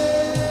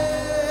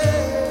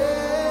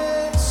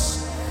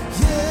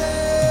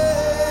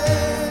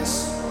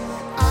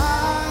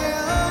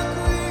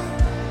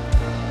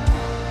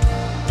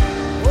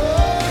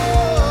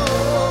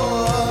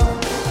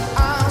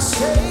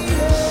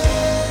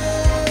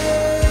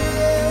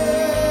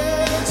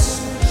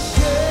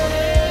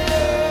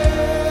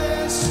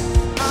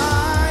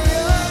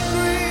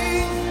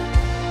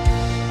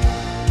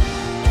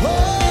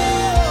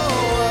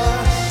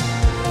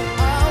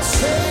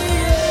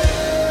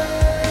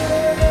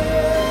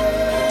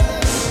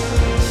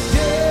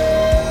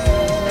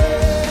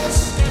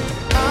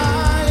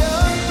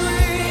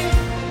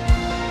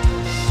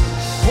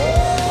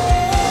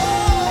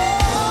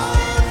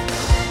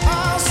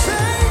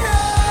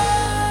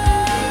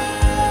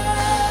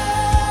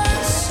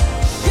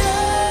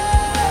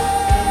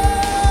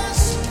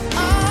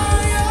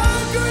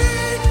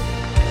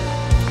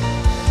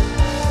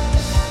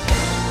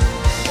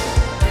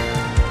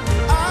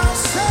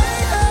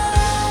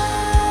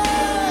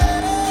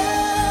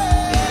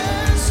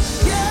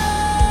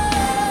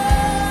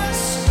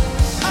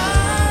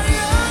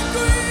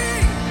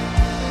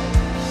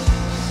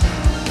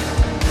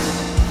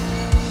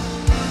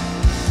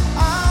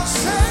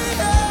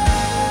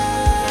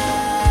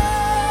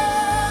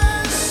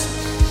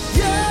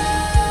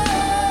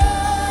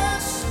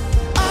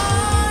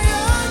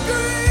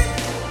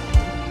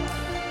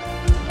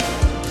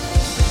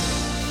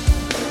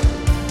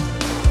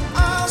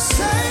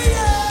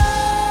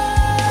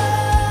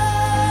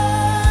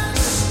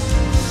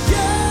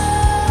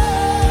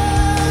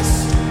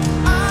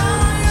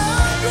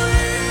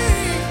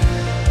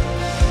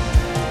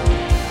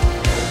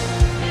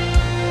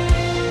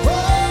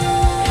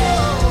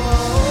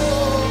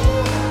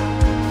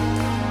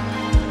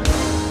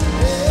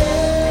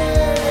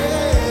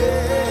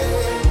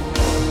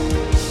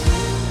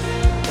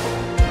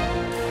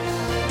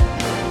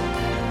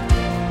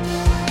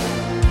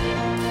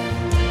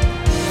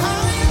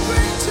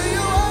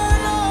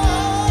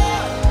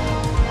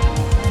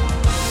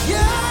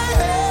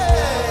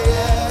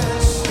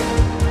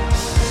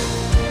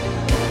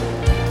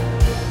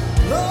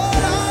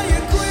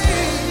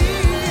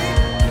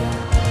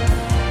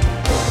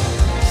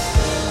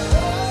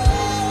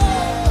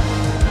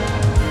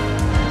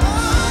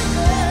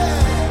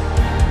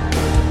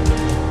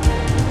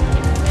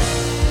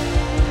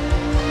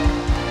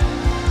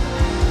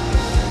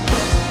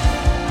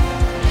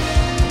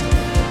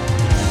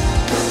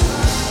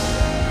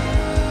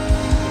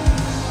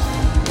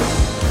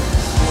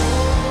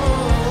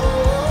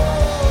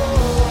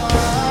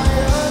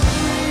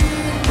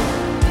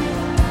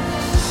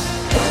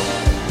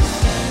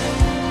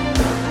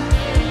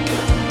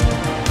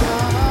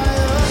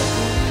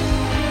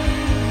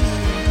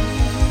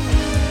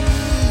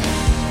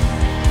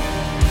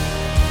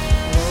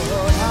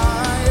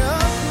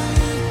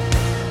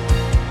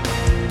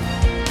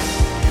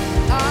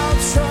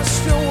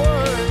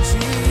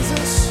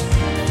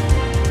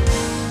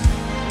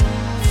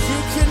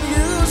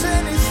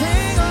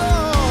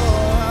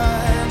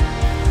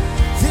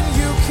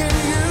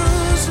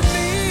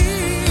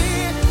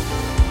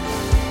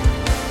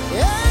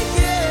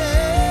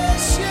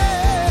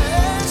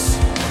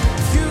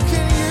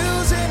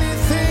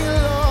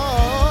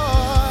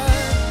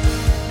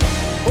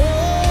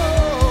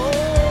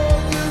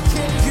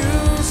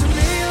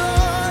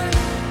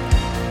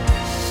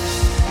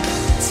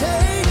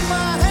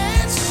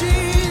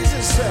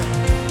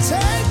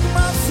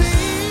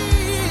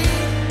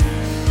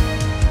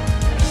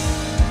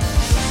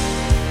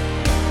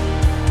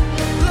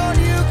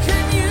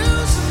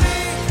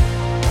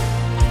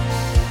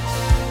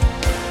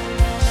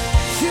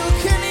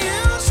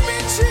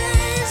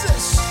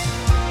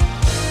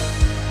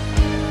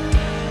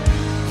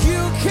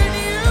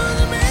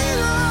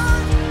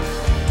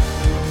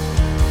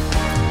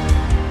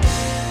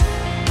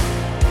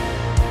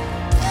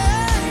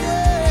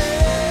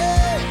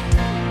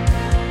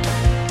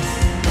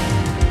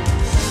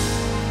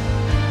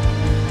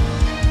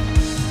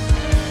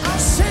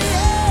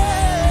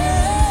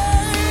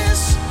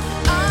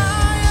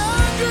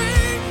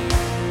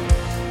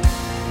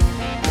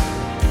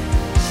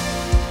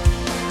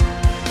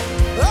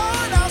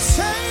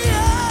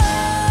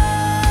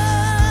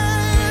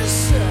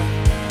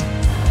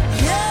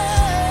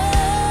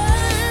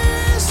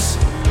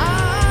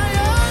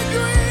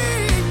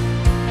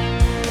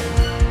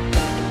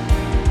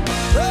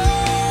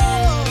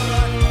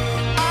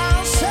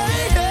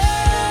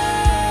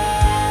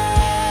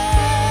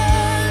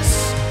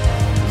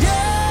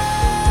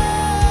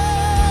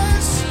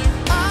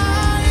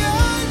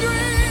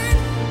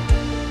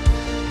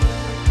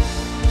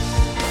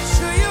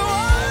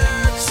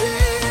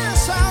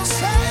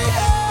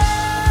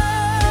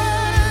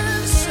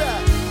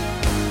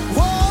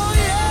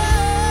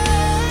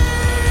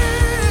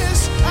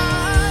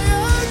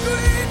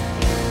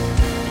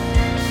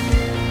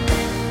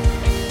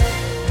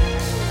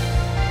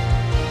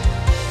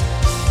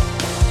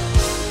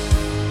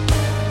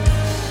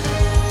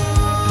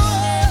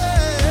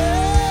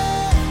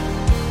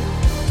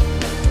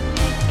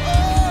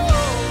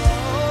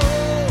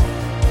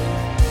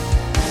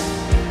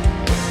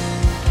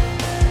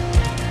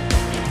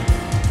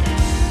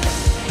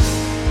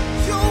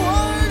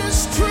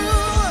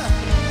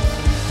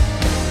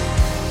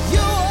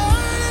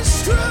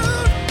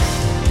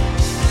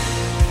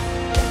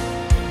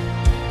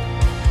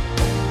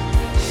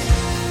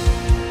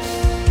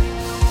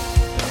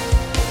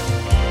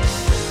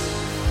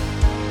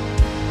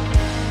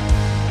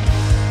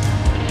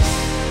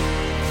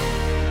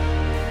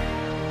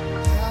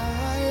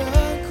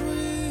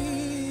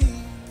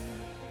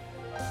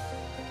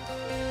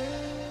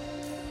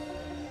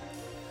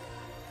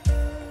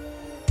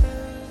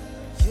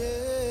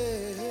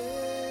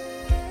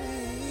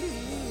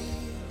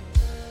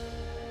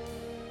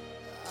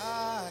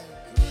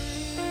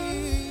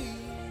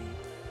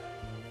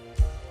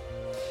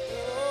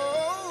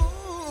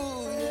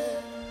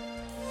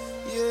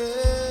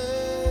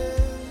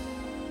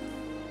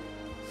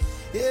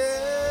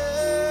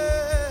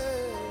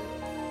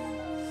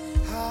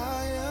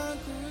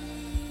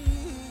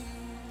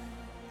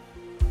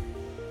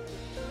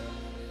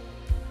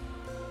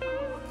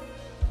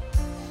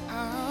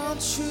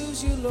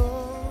 choose you,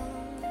 Lord.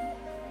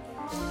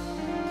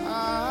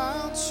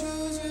 I'll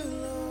choose you,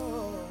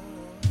 Lord.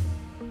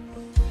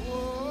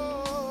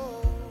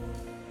 Oh,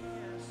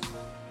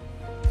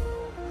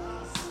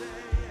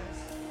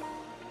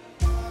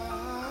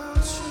 I'll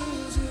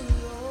choose you,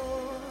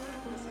 Lord.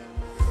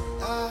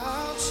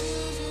 I'll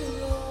choose you,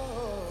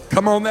 Lord.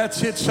 Come on,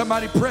 that's it.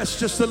 Somebody press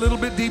just a little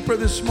bit deeper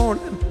this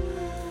morning.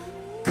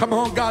 Come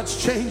on, God's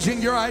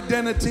changing your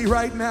identity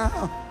right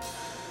now.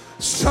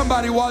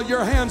 Somebody, while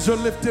your hands are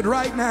lifted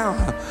right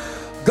now,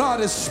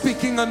 God is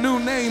speaking a new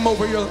name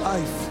over your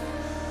life.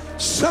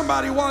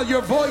 Somebody, while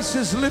your voice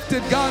is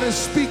lifted, God is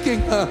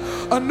speaking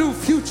a new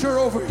future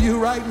over you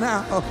right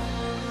now.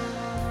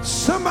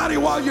 Somebody,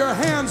 while your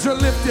hands are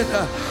lifted,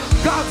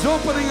 God's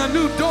opening a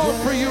new door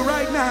for you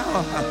right now.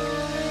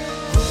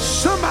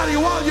 Somebody,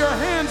 while your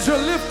hands are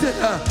lifted,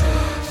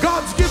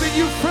 God's giving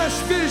you fresh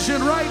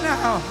vision right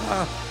now.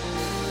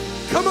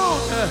 Come on.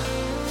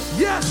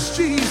 Yes,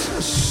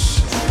 Jesus.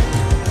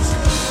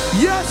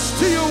 Yes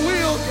to your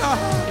will,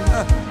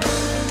 God.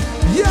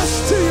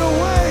 Yes to your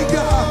way,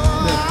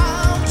 God.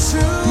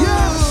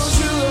 Yes.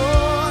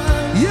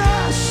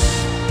 Yes.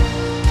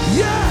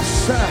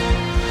 Yes.